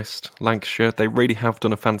 To be honest, Lancashire, they really have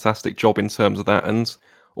done a fantastic job in terms of that, and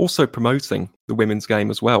also promoting the women's game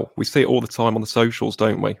as well. We see it all the time on the socials,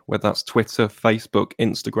 don't we? Whether that's Twitter, Facebook,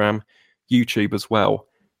 Instagram, YouTube as well.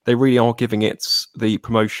 They really are giving it the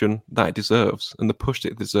promotion that it deserves and the push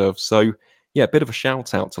it deserves. So, yeah, a bit of a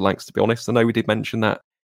shout out to Lancs, to be honest. I know we did mention that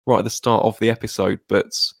right at the start of the episode,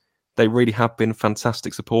 but they really have been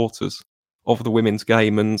fantastic supporters of the women's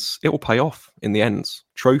game, and it will pay off in the end.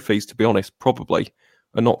 Trophies, to be honest, probably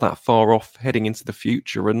are not that far off heading into the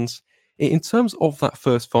future. And in terms of that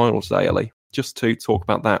first finals day, Ellie, just to talk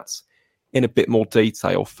about that in a bit more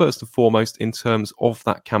detail, first and foremost, in terms of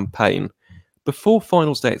that campaign, before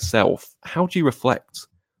finals day itself, how do you reflect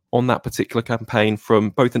on that particular campaign from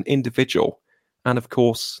both an individual and of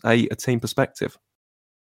course a team perspective?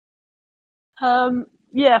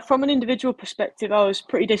 Yeah, from an individual perspective, I was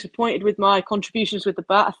pretty disappointed with my contributions with the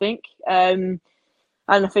bat, I think. And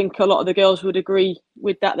I think a lot of the girls would agree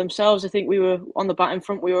with that themselves. I think we were on the batting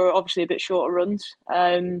front, we were obviously a bit short of runs.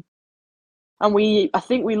 And I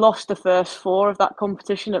think we lost the first four of that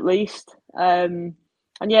competition at least. And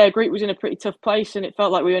yeah, Greek was in a pretty tough place, and it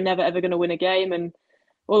felt like we were never ever going to win a game. And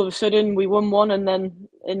all of a sudden, we won one, and then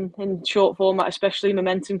in short format, especially,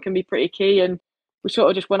 momentum can be pretty key. And we sort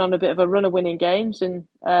of just went on a bit of a run of winning games, and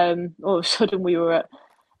all of a sudden, we were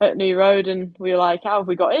at New Road, and we were like, "How have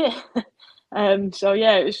we got here?" So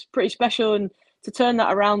yeah, it was pretty special, and to turn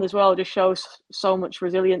that around as well just shows so much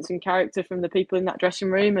resilience and character from the people in that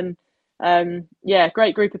dressing room. And yeah,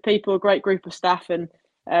 great group of people, great group of staff, and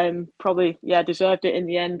probably deserved it in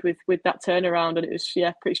the end with that turnaround. And it was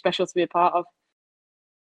pretty special to be a part of.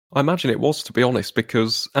 I imagine it was, to be honest,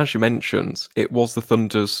 because as you mentioned, it was the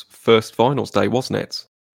Thunder's first finals day, wasn't it?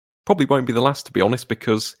 Probably won't be the last, to be honest,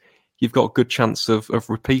 because you've got a good chance of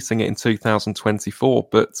repeating it in 2024.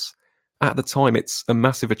 But at the time, it's a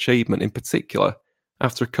massive achievement, in particular,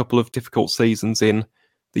 after a couple of difficult seasons in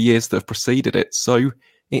the years that have preceded it. So,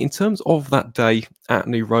 in terms of that day at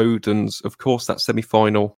New Road and, of course, that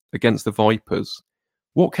semi-final against the Vipers,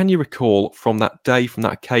 what can you recall from that day, from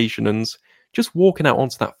that occasion, and just walking out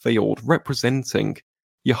onto that field, representing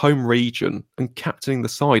your home region and captaining the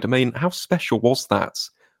side? I mean, how special was that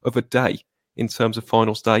of a day in terms of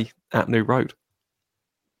finals day at New Road?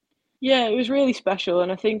 Yeah, it was really special,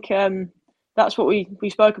 and I think that's what we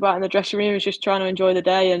spoke about in the dressing room, is just trying to enjoy the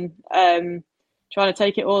day and trying to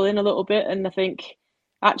take it all in a little bit. And I think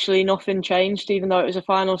actually nothing changed, even though it was a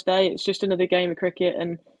finals day. It's just another game of cricket,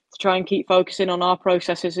 and to try and keep focusing on our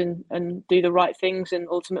processes and do the right things. And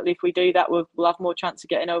ultimately, if we do that, we'll have more chance of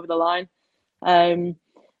getting over the line. And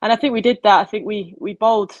I think we did that. I think we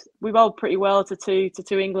bowled pretty well to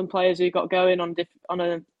two England players who got going on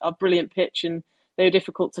a brilliant pitch, and they were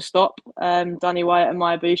difficult to stop. Danny Wyatt and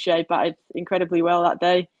Maya Boucher batted incredibly well that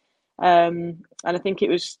day. And I think it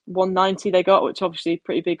was 190 they got, which obviously a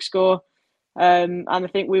pretty big score. And I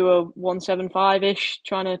think we were 175-ish,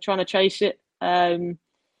 trying to chase it.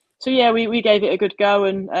 So yeah, we gave it a good go,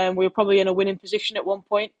 and we were probably in a winning position at one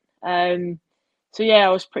point. So yeah,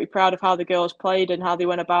 I was pretty proud of how the girls played and how they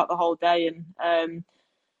went about the whole day, and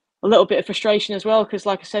a little bit of frustration as well, because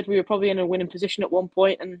like I said, we were probably in a winning position at one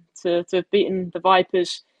point, and to have beaten the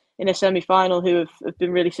Vipers in a semi-final, who have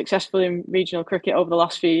been really successful in regional cricket over the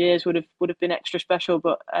last few years, would have been extra special.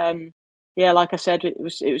 But yeah, like I said, it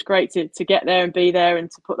was great to get there and be there,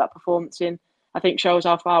 and to put that performance in. I think shows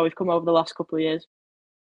how far we've come over the last couple of years.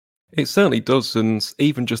 It certainly does, and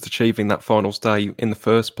even just achieving that finals day in the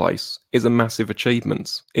first place is a massive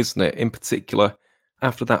achievement, isn't it? In particular,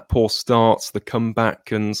 after that poor start, the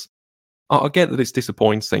comeback, and I get that it's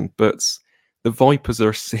disappointing, but the Vipers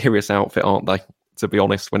are a serious outfit, aren't they? To be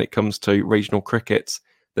honest, when it comes to regional cricket,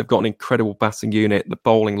 they've got an incredible batting unit. The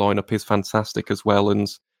bowling lineup is fantastic as well, and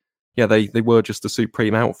yeah, they were just a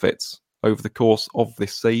supreme outfit over the course of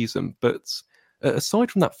this season. But aside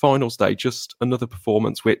from that finals day, just another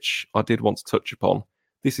performance which I did want to touch upon.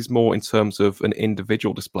 This is more in terms of an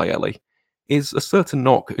individual display, Ellie, is a certain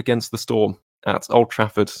knock against the Storm at Old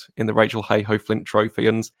Trafford in the Rachel Hayhoe Flint Trophy.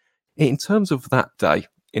 And in terms of that day,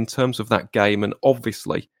 in terms of that game, and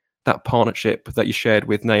obviously that partnership that you shared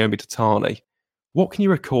with Naomi Tatani, what can you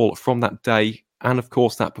recall from that day and, of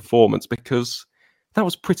course, that performance? Because that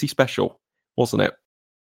was pretty special, wasn't it?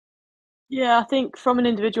 Yeah, I think from an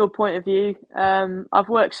individual point of view, I've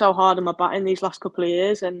worked so hard on my batting these last couple of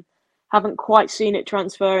years, and haven't quite seen it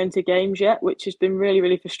transfer into games yet, which has been really,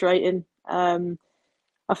 really frustrating.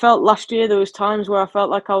 I felt last year there was times where I felt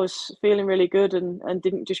like I was feeling really good, and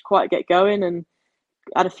didn't just quite get going, and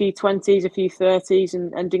had a few 20s, a few 30s,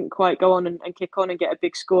 and didn't quite go on and kick on and get a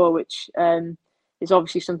big score, which is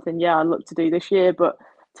obviously something, I'd look to do this year. But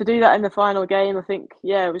to do that in the final game, I think,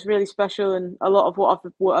 it was really special, and a lot of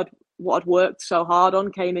what I'd worked so hard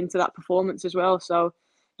on came into that performance as well. So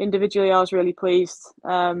individually, I was really pleased.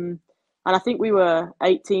 And I think we were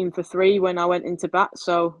 18 for 3 when I went into bat,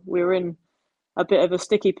 so we were in a bit of a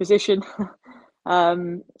sticky position.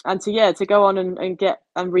 And to go on and get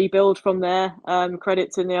and rebuild from there.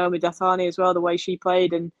 Credit to Naomi Dathani as well, the way she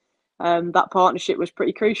played, and that partnership was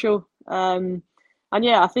pretty crucial. And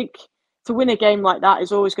I think to win a game like that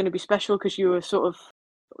is always going to be special, because you were sort of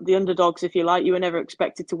the underdogs, if you like. You were never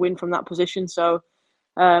expected to win from that position, so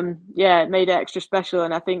it made it extra special.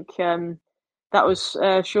 And I think that was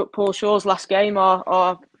Paul Shaw's last game,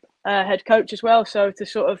 our head coach as well. So to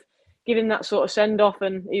sort of give him that sort of send off,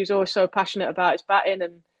 and he was always so passionate about his batting,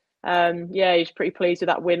 and Yeah, he's pretty pleased with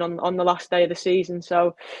that win on the last day of the season.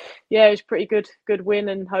 So yeah, it was pretty good win,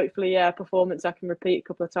 and hopefully a performance I can repeat a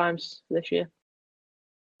couple of times this year.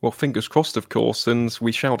 Well, fingers crossed, of course, and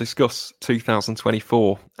we shall discuss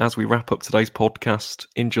 2024 as we wrap up today's podcast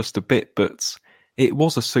in just a bit. But it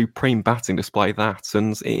was a supreme batting display, that.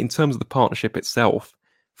 And in terms of the partnership itself,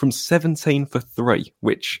 from 17 for 3,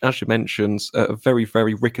 which, as you mentioned, a very,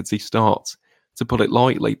 very rickety start, to put it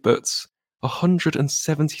lightly, but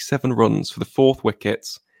 177 runs for the 4th wicket.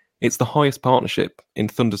 It's the highest partnership in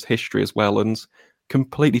Thunder's history as well, and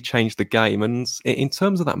completely changed the game. And in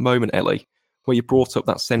terms of that moment, Ellie, where you brought up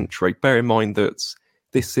that century, bear in mind that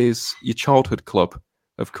this is your childhood club.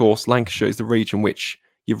 Of course, Lancashire is the region which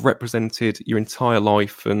you've represented your entire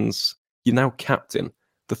life, and you're now captain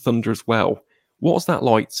the Thunder as well. What was that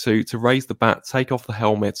like to raise the bat, take off the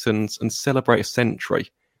helmet, and celebrate a century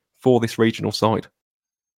for this regional side?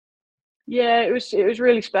 Yeah, it was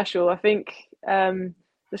really special. I think the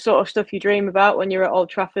sort of stuff you dream about when you're at Old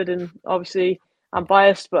Trafford, and obviously I'm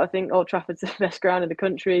biased, but I think Old Trafford's the best ground in the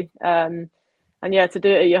country. And yeah, to do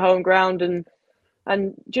it at your home ground, and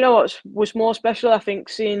do you know what was more special? I think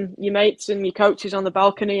seeing your mates and your coaches on the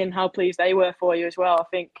balcony and how pleased they were for you as well. I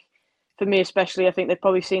think for me especially, I think they've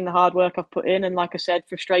probably seen the hard work I've put in, and like I said,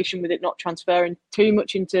 frustration with it not transferring too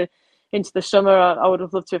much into the summer. I would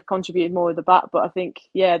have loved to have contributed more with the bat, but I think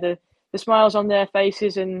the smiles on their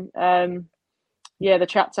faces, and the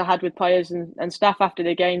chats I had with players and staff after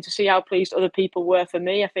the game, to see how pleased other people were for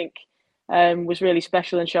me, I think was really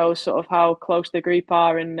special, and shows sort of how close the group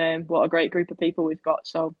are, and what a great group of people we've got.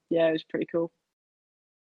 So yeah, it was pretty cool.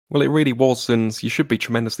 Well, it really was, and you should be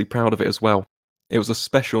tremendously proud of it as well. It was a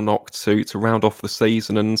special knock to round off the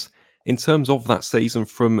season, and in terms of that season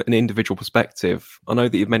from an individual perspective, I know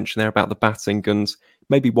that you've mentioned there about the batting and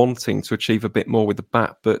maybe wanting to achieve a bit more with the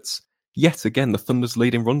bat, but yet again, the Thunder's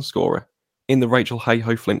leading run scorer in the Rachel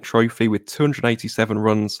Hayhoe Flint Trophy with 287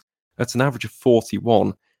 runs at an average of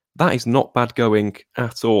 41. That is not bad going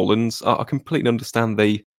at all, and I completely understand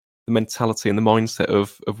the mentality and the mindset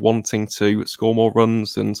of wanting to score more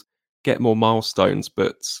runs and get more milestones.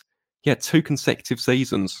 But yeah, 2 consecutive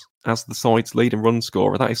seasons as the side's leading run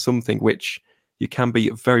scorer, that is something which you can be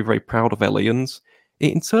very, very proud of, Ellie. And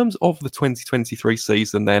in terms of the 2023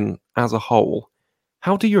 season then as a whole,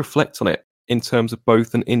 how do you reflect on it in terms of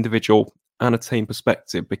both an individual and a team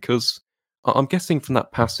perspective? Because I'm guessing from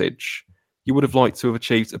that passage, you would have liked to have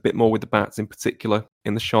achieved a bit more with the bats, in particular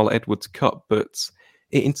in the Charlotte Edwards Cup. But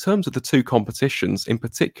in terms of the 2 competitions, in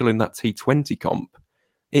particular in that T20 comp,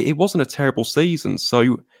 it wasn't a terrible season.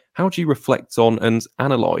 So how do you reflect on and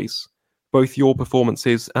analyse both your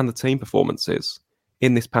performances and the team performances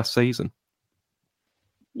in this past season?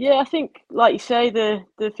 Yeah, I think, like you say, the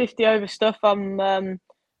 50 over stuff,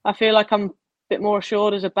 I feel like I'm a bit more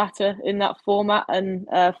assured as a batter in that format, and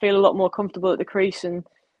feel a lot more comfortable at the crease, and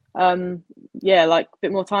like a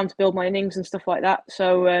bit more time to build my innings and stuff like that.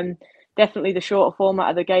 So definitely the shorter format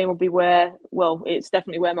of the game will be where, well, it's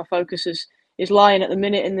definitely where my focus is lying at the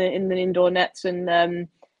minute in the indoor nets, and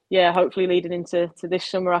hopefully leading into this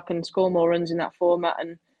summer I can score more runs in that format,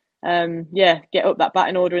 and get up that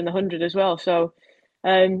batting order in the 100 as well. So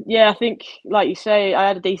I think, like you say, I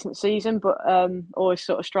had a decent season, but always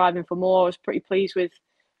sort of striving for more. I was pretty pleased with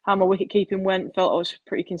how my wicket keeping went. Felt I was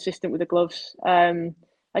pretty consistent with the gloves.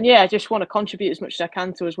 I just want to contribute as much as I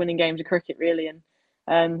can to us winning games of cricket, really. And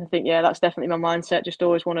I think, that's definitely my mindset. Just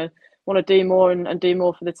always want to do more and do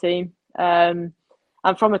more for the team.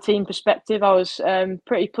 And from a team perspective, I was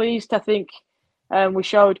pretty pleased. I think we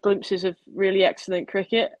showed glimpses of really excellent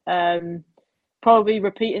cricket. Probably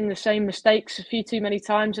repeating the same mistakes a few too many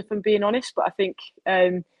times, if I'm being honest. But I think,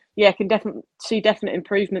 I can definitely see definite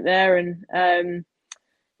improvement there. And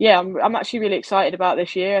I'm actually really excited about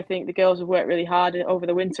this year. I think the girls have worked really hard over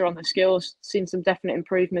the winter on the skills, seen some definite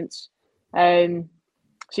improvements. I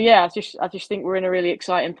just think we're in a really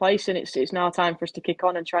exciting place, and it's now time for us to kick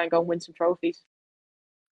on and try and go and win some trophies.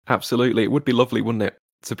 Absolutely. It would be lovely, wouldn't it,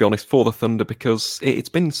 to be honest, for the Thunder, because it's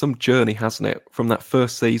been some journey, hasn't it? From that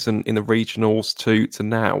first season in the regionals to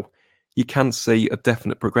now, you can see a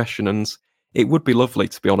definite progression, and it would be lovely,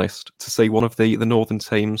 to be honest, to see one of the northern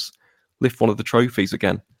teams lift one of the trophies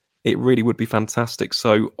again. It really would be fantastic.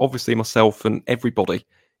 So obviously myself and everybody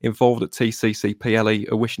involved at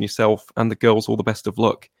TCCPLE are wishing yourself and the girls all the best of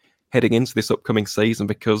luck heading into this upcoming season,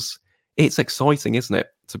 because it's exciting, isn't it?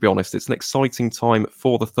 To be honest, it's an exciting time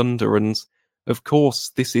for the Thunder, and of course,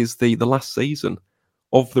 this is the last season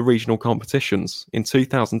of the regional competitions. In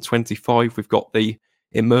 2025, we've got the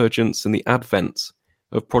emergence and the advent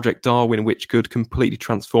of Project Darwin, which could completely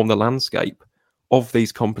transform the landscape of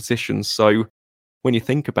these competitions. So when you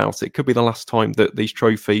think about it, it could be the last time that these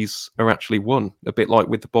trophies are actually won, a bit like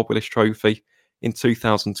with the Bob Willis Trophy in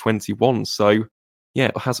 2021. So, yeah,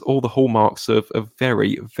 it has all the hallmarks of a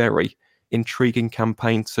very, very intriguing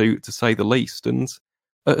campaign to say the least. And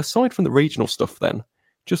aside from the regional stuff then,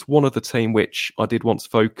 just one other team which I did want to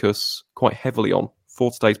focus quite heavily on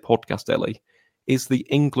for today's podcast, Ellie, is the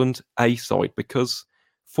England A side, because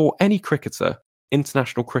for any cricketer,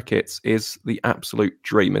 international cricket is the absolute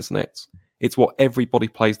dream, isn't it? It's what everybody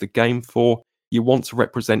plays the game for. You want to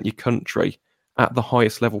represent your country at the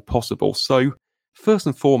highest level possible. So, first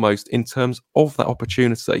and foremost, in terms of that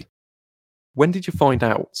opportunity, when did you find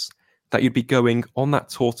out that you'd be going on that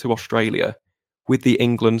tour to Australia with the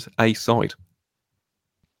England A side?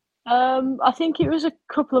 I think it was a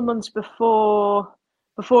couple of months before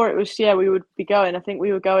it was, we would be going. I think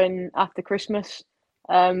we were going after Christmas.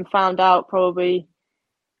 Found out probably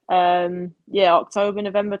October,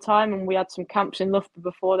 November time, and we had some camps in Loughborough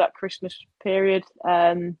before that Christmas period.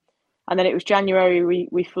 And then it was January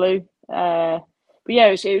we flew. But yeah,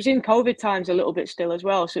 it was in COVID times a little bit still as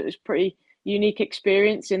well, so it was pretty unique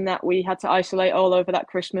experience in that we had to isolate all over that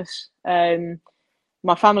Christmas.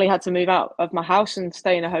 My family had to move out of my house and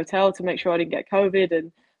stay in a hotel to make sure I didn't get COVID,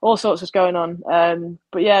 and all sorts was going on.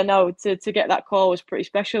 But yeah, no, to get that call was pretty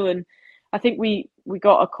special. And I think we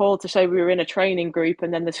got a call to say we were in a training group,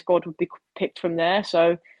 and then the squad would be picked from there.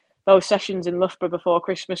 So those sessions in Loughborough before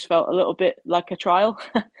Christmas felt a little bit like a trial.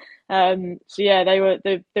 So yeah, they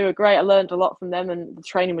were great. I learned a lot from them, and the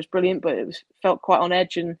training was brilliant. But it felt quite on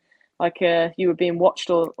edge, and like you were being watched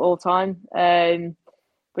all time.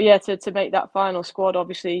 But yeah, to make that final squad,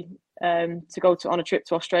 obviously, to go on a trip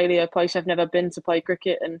to Australia, a place I've never been to play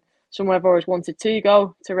cricket, and somewhere I've always wanted to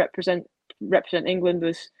go to represent England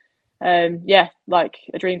was, like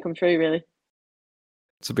a dream come true, really.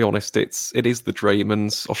 To be honest, it is the dream,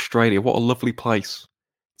 and Australia, what a lovely place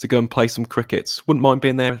to go and play some cricket. Wouldn't mind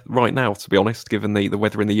being there right now, to be honest, given the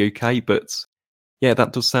weather in the UK. But yeah,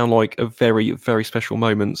 that does sound like a very, very special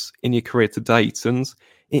moment in your career to date. And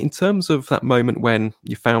in terms of that moment when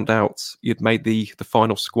you found out you'd made the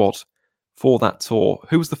final squad for that tour,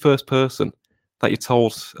 who was the first person that you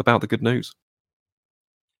told about the good news?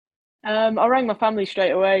 I rang my family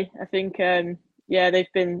straight away. I think,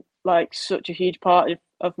 they've been like such a huge part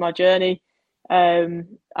of my journey,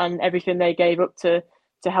 and everything they gave up to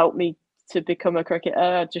help me to become a cricketer.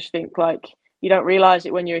 I just think like you don't realise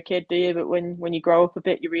it when you're a kid, do you? But when you grow up a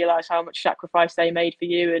bit, you realise how much sacrifice they made for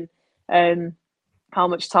you, and how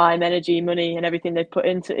much time, energy, money, and everything they've put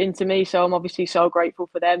into me. So I'm obviously so grateful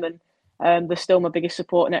for them, and they're still my biggest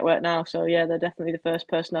support network now. So yeah, they're definitely the first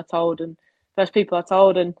person I told, and first people I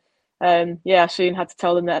told. And I soon had to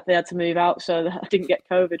tell them that they had to move out so that I didn't get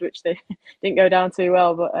COVID, which they didn't go down too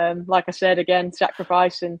well. But like I said, again,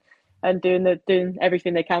 sacrifice and doing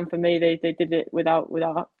everything they can for me. They did it without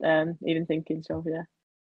even thinking. So yeah.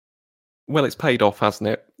 Well, it's paid off, hasn't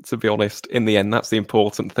it? To be honest, in the end, that's the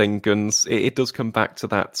important thing, and it does come back to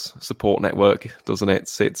that support network, doesn't it?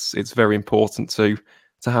 It's very important to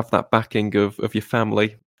have that backing of your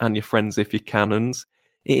family and your friends if you can. And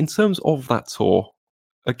in terms of that tour,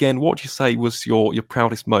 again, what do you say was your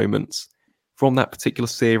proudest moments from that particular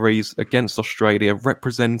series against Australia,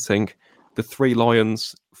 representing the Three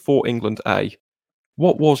Lions for England A?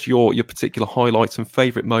 What was your particular highlights and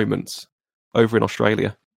favourite moments over in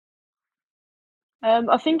Australia?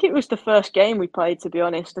 I think it was the first game we played, to be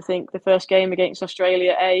honest. I think the first game against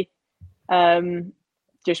Australia A,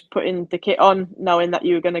 just putting the kit on, knowing that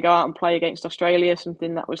you were going to go out and play against Australia,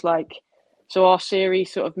 something that was like, so our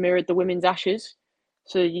series sort of mirrored the Women's Ashes.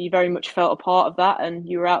 So you very much felt a part of that, and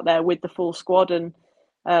you were out there with the full squad, and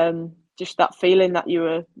just that feeling that you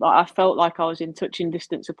were, like, I felt like I was in touching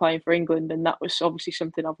distance of playing for England, and that was obviously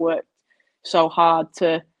something I've worked so hard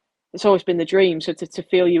to. It's always been the dream. So to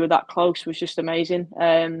feel you were that close was just amazing.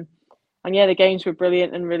 And yeah, the games were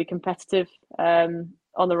brilliant and really competitive. On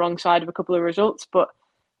the wrong side of a couple of results, but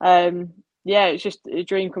it's just a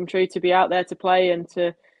dream come true to be out there to play, and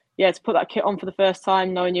to put that kit on for the first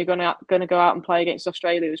time, knowing you're gonna go out and play against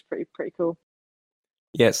Australia was pretty cool.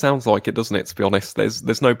 Yeah, it sounds like it, doesn't it? To be honest,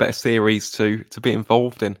 there's no better series to be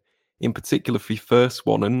involved in particular for your first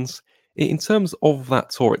one. And in terms of that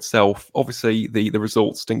tour itself, obviously the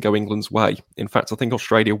results didn't go England's way. In fact, I think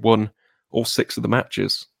Australia won all 6 of the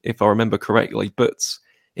matches, if I remember correctly. But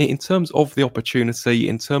in terms of the opportunity,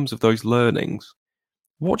 in terms of those learnings,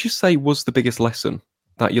 what do you say was the biggest lesson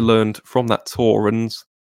that you learned from that tour and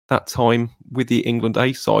that time with the England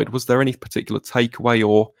A side? Was there any particular takeaway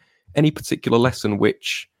or any particular lesson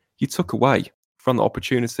which you took away from the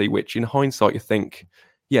opportunity, which in hindsight you think,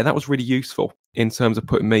 yeah, that was really useful in terms of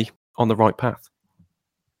putting me on the right path?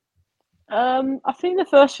 I think the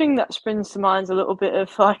first thing that springs to mind is a little bit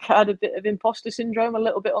of like I had a bit of imposter syndrome a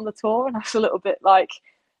little bit on the tour, and that's a little bit like,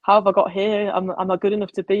 how have I got here? Am I good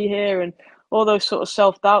enough to be here? And all those sort of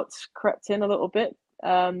self doubts crept in a little bit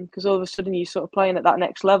because all of a sudden you're sort of playing at that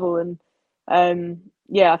next level. And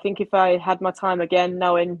yeah, I think if I had my time again,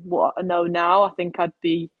 knowing what I know now, I think I'd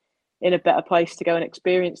be in a better place to go and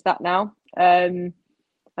experience that now. And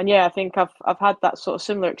yeah, I think I've had that sort of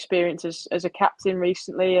similar experience as a captain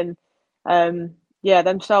recently, and yeah,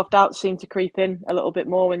 them self doubts seem to creep in a little bit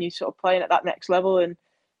more when you're sort of playing at that next level. And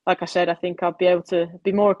like I said, I think I'll be able to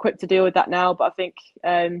be more equipped to deal with that now. But I think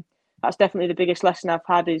that's definitely the biggest lesson I've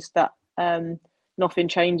had is that nothing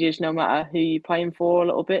changes no matter who you're playing for. A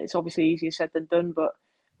little bit, it's obviously easier said than done, but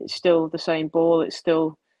it's still the same ball. It's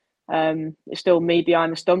still me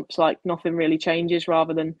behind the stumps. Like nothing really changes,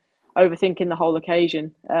 rather than overthinking the whole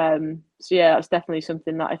occasion. So yeah, that's definitely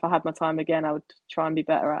something that if I had my time again, I would try and be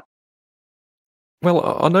better at.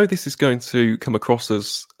 Well, I know this is going to come across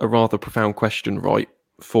as a rather profound question, right,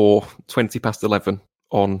 for 20 past 11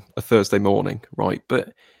 on a Thursday morning, right?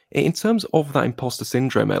 But in terms of that imposter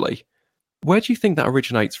syndrome, Ellie, where do you think that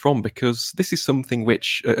originates from? Because this is something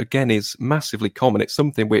which, again, is massively common. It's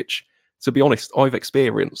something which, to be honest, I've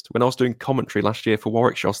experienced. When I was doing commentary last year for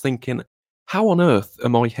Warwickshire, I was thinking, how on earth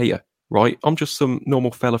am I here, right? I'm just some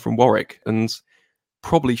normal fella from Warwick and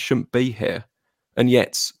probably shouldn't be here. And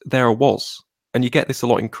yet, there I was. And you get this a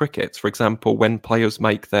lot in cricket, for example, when players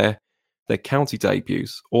make their county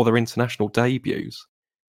debuts or their international debuts.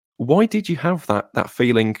 Why did you have that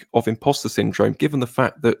feeling of imposter syndrome, given the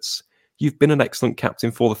fact that you've been an excellent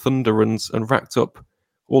captain for the Thunder and racked up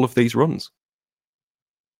all of these runs?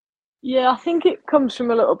 Yeah, I think it comes from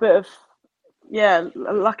a little bit of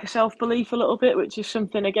a lack of self belief, a little bit, which is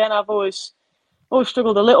something again I've always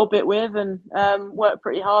struggled a little bit with and worked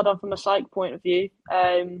pretty hard on from a psych point of view.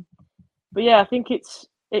 But yeah, I think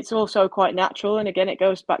it's also quite natural, and again, it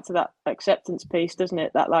goes back to that acceptance piece, doesn't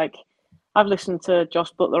it? That like I've listened to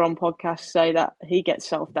Josh Butler on podcasts say that he gets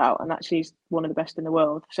self doubt, and actually he's one of the best in the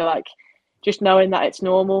world. So like, just knowing that it's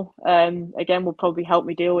normal, again, will probably help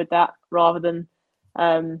me deal with that rather than,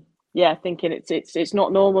 thinking it's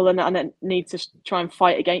not normal and I need to try and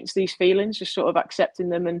fight against these feelings. Just sort of accepting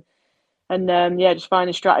them and just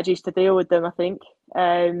finding strategies to deal with them. I think.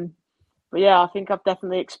 But yeah, I think I've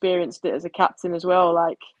definitely experienced it as a captain as well.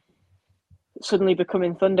 Like suddenly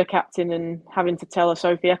becoming Thunder captain and having to tell a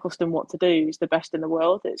Sophie Eccleston what to do is the best in the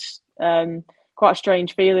world. It's quite a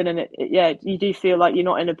strange feeling, and you do feel like you're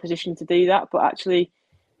not in a position to do that, but actually,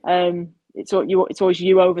 it's always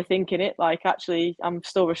you overthinking it. Like actually, I'm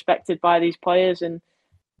still respected by these players, and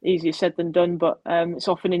easier said than done, but it's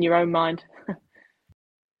often in your own mind.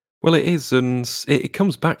 Well, it is, and it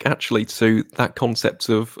comes back actually to that concept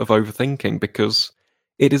of overthinking, because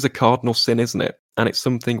it is a cardinal sin, isn't it? And it's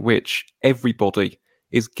something which everybody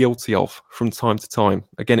is guilty of from time to time.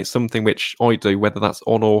 Again, it's something which I do, whether that's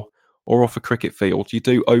on or off a cricket field. You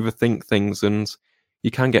do overthink things, and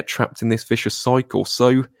you can get trapped in this vicious cycle.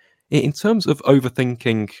 So, in terms of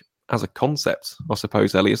overthinking as a concept, I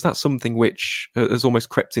suppose, Ellie, is that something which has almost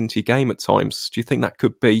crept into your game at times? Do you think that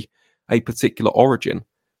could be a particular origin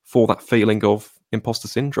for that feeling of imposter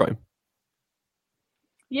syndrome?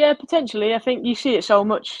 Yeah, potentially. I think you see it so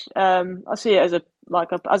much. I see it as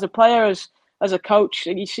a player, as a coach,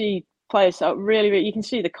 and you see players that really you can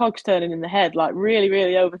see the cogs turning in the head, like really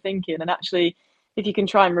overthinking. And actually, if you can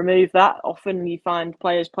try and remove that, often you find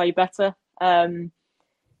players play better. And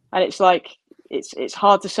it's like it's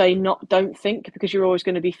hard to say don't think, because you're always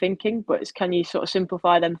going to be thinking. But it's, can you sort of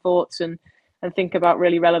simplify them thoughts and think about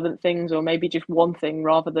really relevant things, or maybe just one thing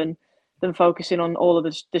rather than focusing on all of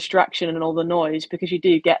the distraction and all the noise, because you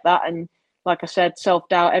do get that. And like I said, self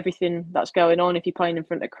doubt, everything that's going on. If you're playing in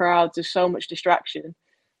front of crowds, there's so much distraction.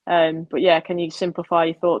 But yeah, can you simplify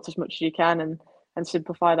your thoughts as much as you can and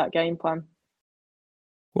simplify that game plan?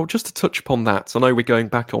 Well, just to touch upon that, I know we're going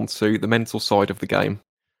back onto the mental side of the game,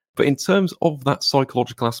 but in terms of that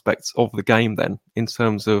psychological aspect of the game, then, in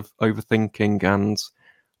terms of overthinking and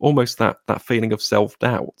almost that feeling of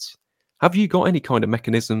self-doubt, have you got any kind of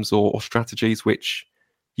mechanisms or strategies which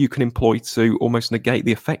you can employ to almost negate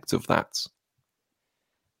the effect of that?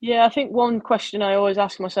 Yeah, I think one question I always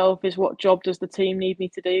ask myself is, what job does the team need me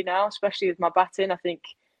to do now, especially with my batting? I think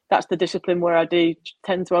that's the discipline where I do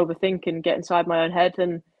tend to overthink and get inside my own head.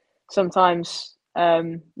 And sometimes,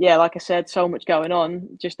 like I said, so much going on,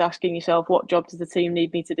 just asking yourself, what job does the team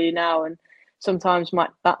need me to do now? And sometimes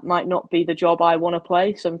that might not be the job I want to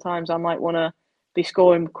play. Sometimes I might want to be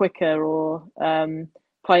scoring quicker or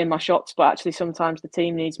playing my shots, but actually sometimes the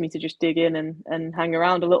team needs me to just dig in and hang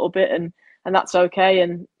around a little bit, and that's okay.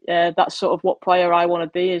 And that's sort of what player I want to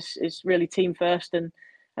be, is really team first and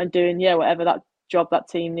doing whatever that job that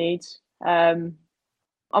team needs. I'm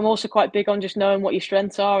also quite big on just knowing what your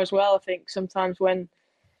strengths are as well. I think sometimes when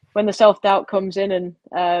the self-doubt comes in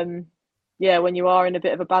and when you are in a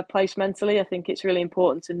bit of a bad place mentally, I think it's really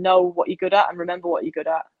important to know what you're good at and remember what you're good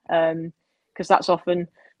at, because that's often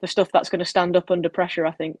the stuff that's going to stand up under pressure,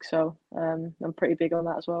 I think. So I'm pretty big on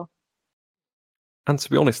that as well. And to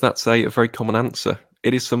be honest, that's a very common answer.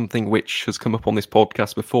 It is something which has come up on this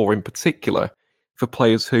podcast before, in particular for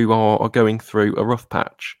players who are going through a rough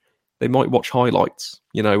patch. They might watch highlights,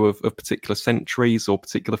 of particular centuries or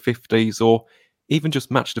particular 50s, or even just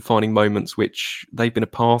match-defining moments which they've been a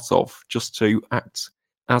part of, just to act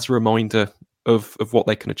as a reminder of what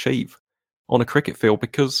they can achieve on a cricket field,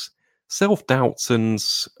 because self-doubt and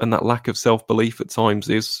that lack of self-belief at times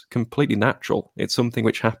is completely natural. It's something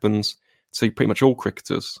which happens to pretty much all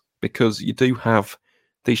cricketers, because you do have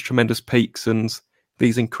these tremendous peaks and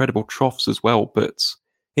these incredible troughs as well. But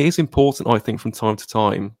it is important, I think, from time to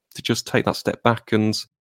time to just take that step back and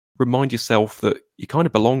remind yourself that you kind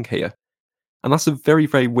of belong here. And that's a very,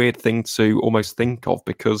 very weird thing to almost think of,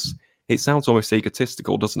 because it sounds almost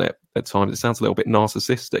egotistical, doesn't it? At times it sounds a little bit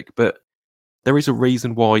narcissistic, but there is a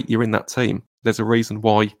reason why you're in that team. There's a reason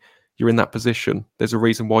why you're in that position. There's a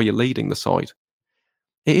reason why you're leading the side.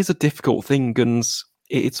 It is a difficult thing, and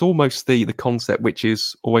it's almost the concept which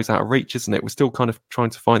is always out of reach, isn't it? We're still kind of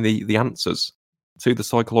trying to find the answers to the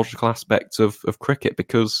psychological aspects of cricket,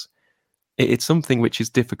 because it's something which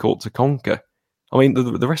is difficult to conquer. I mean,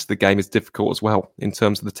 the rest of the game is difficult as well, in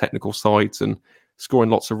terms of the technical sides and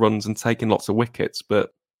scoring lots of runs and taking lots of wickets.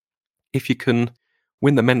 But if you can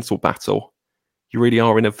win the mental battle, you really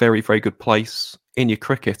are in a very, very good place in your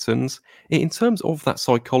cricket. And in terms of that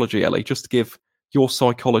psychology, Ellie, just to give your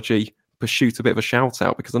psychology pursuit a bit of a shout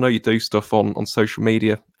out, because I know you do stuff on social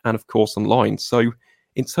media and of course online. So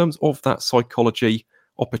in terms of that psychology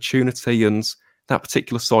opportunity and that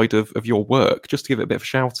particular side of your work, just to give it a bit of a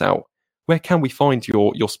shout out, where can we find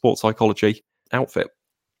your sports psychology outfit?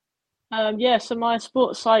 So my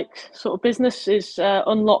sports psych sort of business is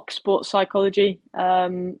Unlock Sports Psychology.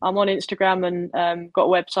 I'm on Instagram and got a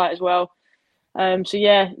website as well.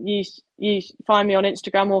 You find me on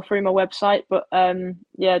Instagram or through my website. But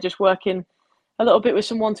just working a little bit with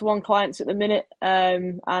some one-to-one clients at the minute,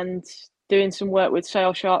 and doing some work with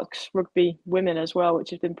Sale Sharks rugby women as well,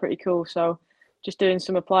 which has been pretty cool. So just doing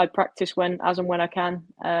some applied practice when I can.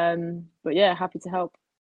 Happy to help.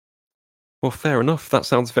 Well, fair enough. That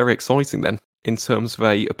sounds very exciting then, in terms of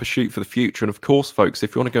a pursuit for the future. And of course, folks,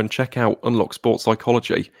 if you want to go and check out Unlock Sports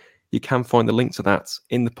Psychology, you can find the link to that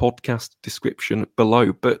in the podcast description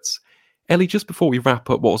below. But Ellie, just before we wrap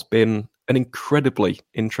up what has been an incredibly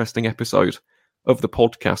interesting episode of the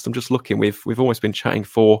podcast, I'm just looking, we've almost been chatting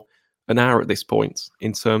for an hour at this point,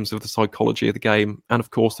 in terms of the psychology of the game and of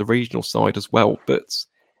course the regional side as well. But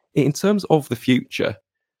in terms of the future,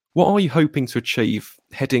 what are you hoping to achieve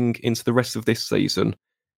heading into the rest of this season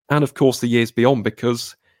and of course the years beyond?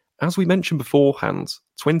 Because as we mentioned beforehand,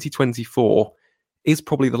 2024 is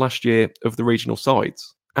probably the last year of the regional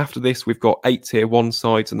sides. After this, we've got 8 Tier 1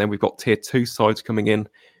 sides, and then we've got Tier 2 sides coming in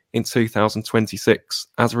 2026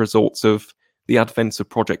 as a result of the advent of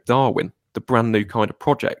Project Darwin, the brand new kind of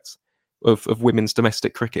project of women's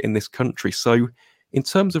domestic cricket in this country. So in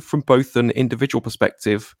terms of from both an individual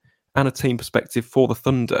perspective and a team perspective for the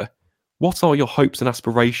Thunder, what are your hopes and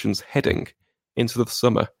aspirations heading into the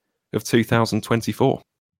summer of 2024?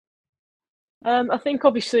 I think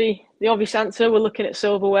obviously the obvious answer, we're looking at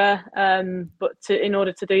silverware, but in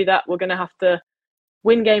order to do that, we're going to have to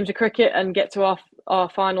win games of cricket and get to our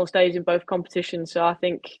final stage in both competitions. So I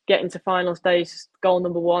think getting to final stage is goal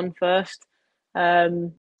number one first.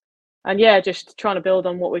 Just trying to build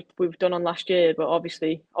on what we've done on last year, but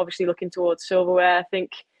obviously looking towards silverware. I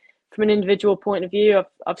think from an individual point of view,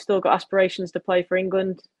 I've still got aspirations to play for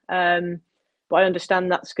England, but I understand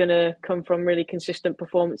that's going to come from really consistent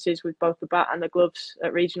performances with both the bat and the gloves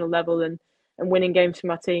at regional level and winning games for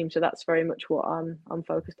my team. So that's very much what I'm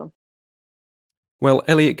focused on. Well,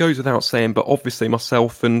 Ellie, it goes without saying, but obviously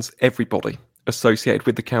myself and everybody associated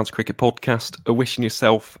with the County Cricket Podcast are wishing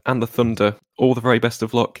yourself and the Thunder all the very best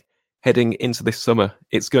of luck heading into this summer.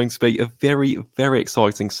 It's going to be a very, very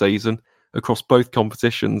exciting season across both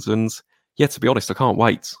competitions. And yeah, to be honest, I can't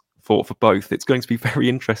wait for both. It's going to be very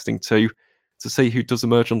interesting to see who does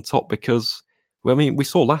emerge on top, because, well, I mean, we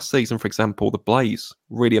saw last season, for example, the Blaze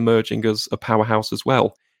really emerging as a powerhouse as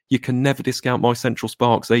well. You can never discount my Central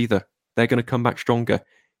Sparks either. They're going to come back stronger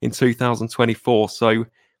in 2024. So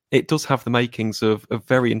it does have the makings of a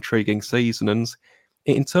very intriguing season. And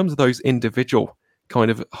in terms of those individual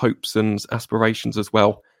kind of hopes and aspirations as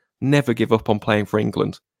well, never give up on playing for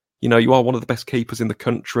England. You know, you are one of the best keepers in the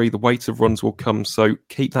country. The weight of runs will come. So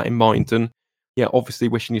keep that in mind. And yeah, obviously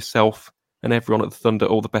wishing yourself and everyone at the Thunder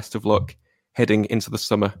all the best of luck heading into the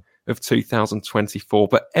summer of 2024.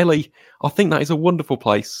 But Ellie, I think that is a wonderful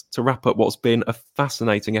place to wrap up what's been a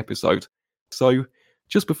fascinating episode. So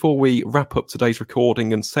just before we wrap up today's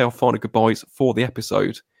recording and say our final goodbyes for the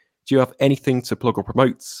episode, do you have anything to plug or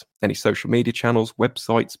promote? Any social media channels,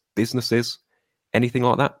 websites, businesses, anything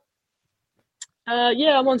like that?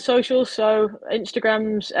 Yeah, I'm on social. So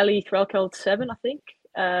Instagram's Ellie Threlkeld 7, I think.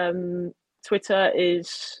 Twitter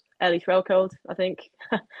is Ellie Threlkeld, I think.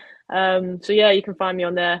 So yeah, you can find me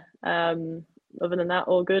on there. Other than that,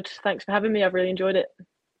 all good. Thanks for having me. I've really enjoyed it.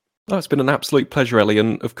 Oh, it's been an absolute pleasure, Ellie,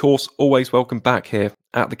 and of course, always welcome back here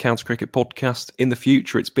at the County Cricket Podcast in the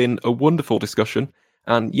future. It's been a wonderful discussion.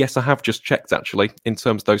 And yes, I have just checked actually in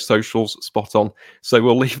terms of those socials, spot on. So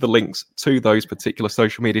we'll leave the links to those particular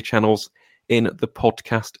social media channels in the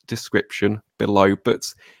podcast description below. But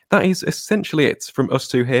that is essentially it from us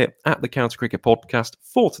two here at the County Cricket Podcast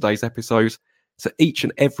for today's episode. To each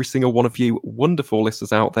and every single one of you wonderful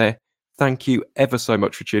listeners out there, thank you ever so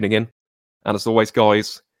much for tuning in. And as always,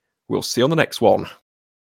 guys, we'll see you on the next one.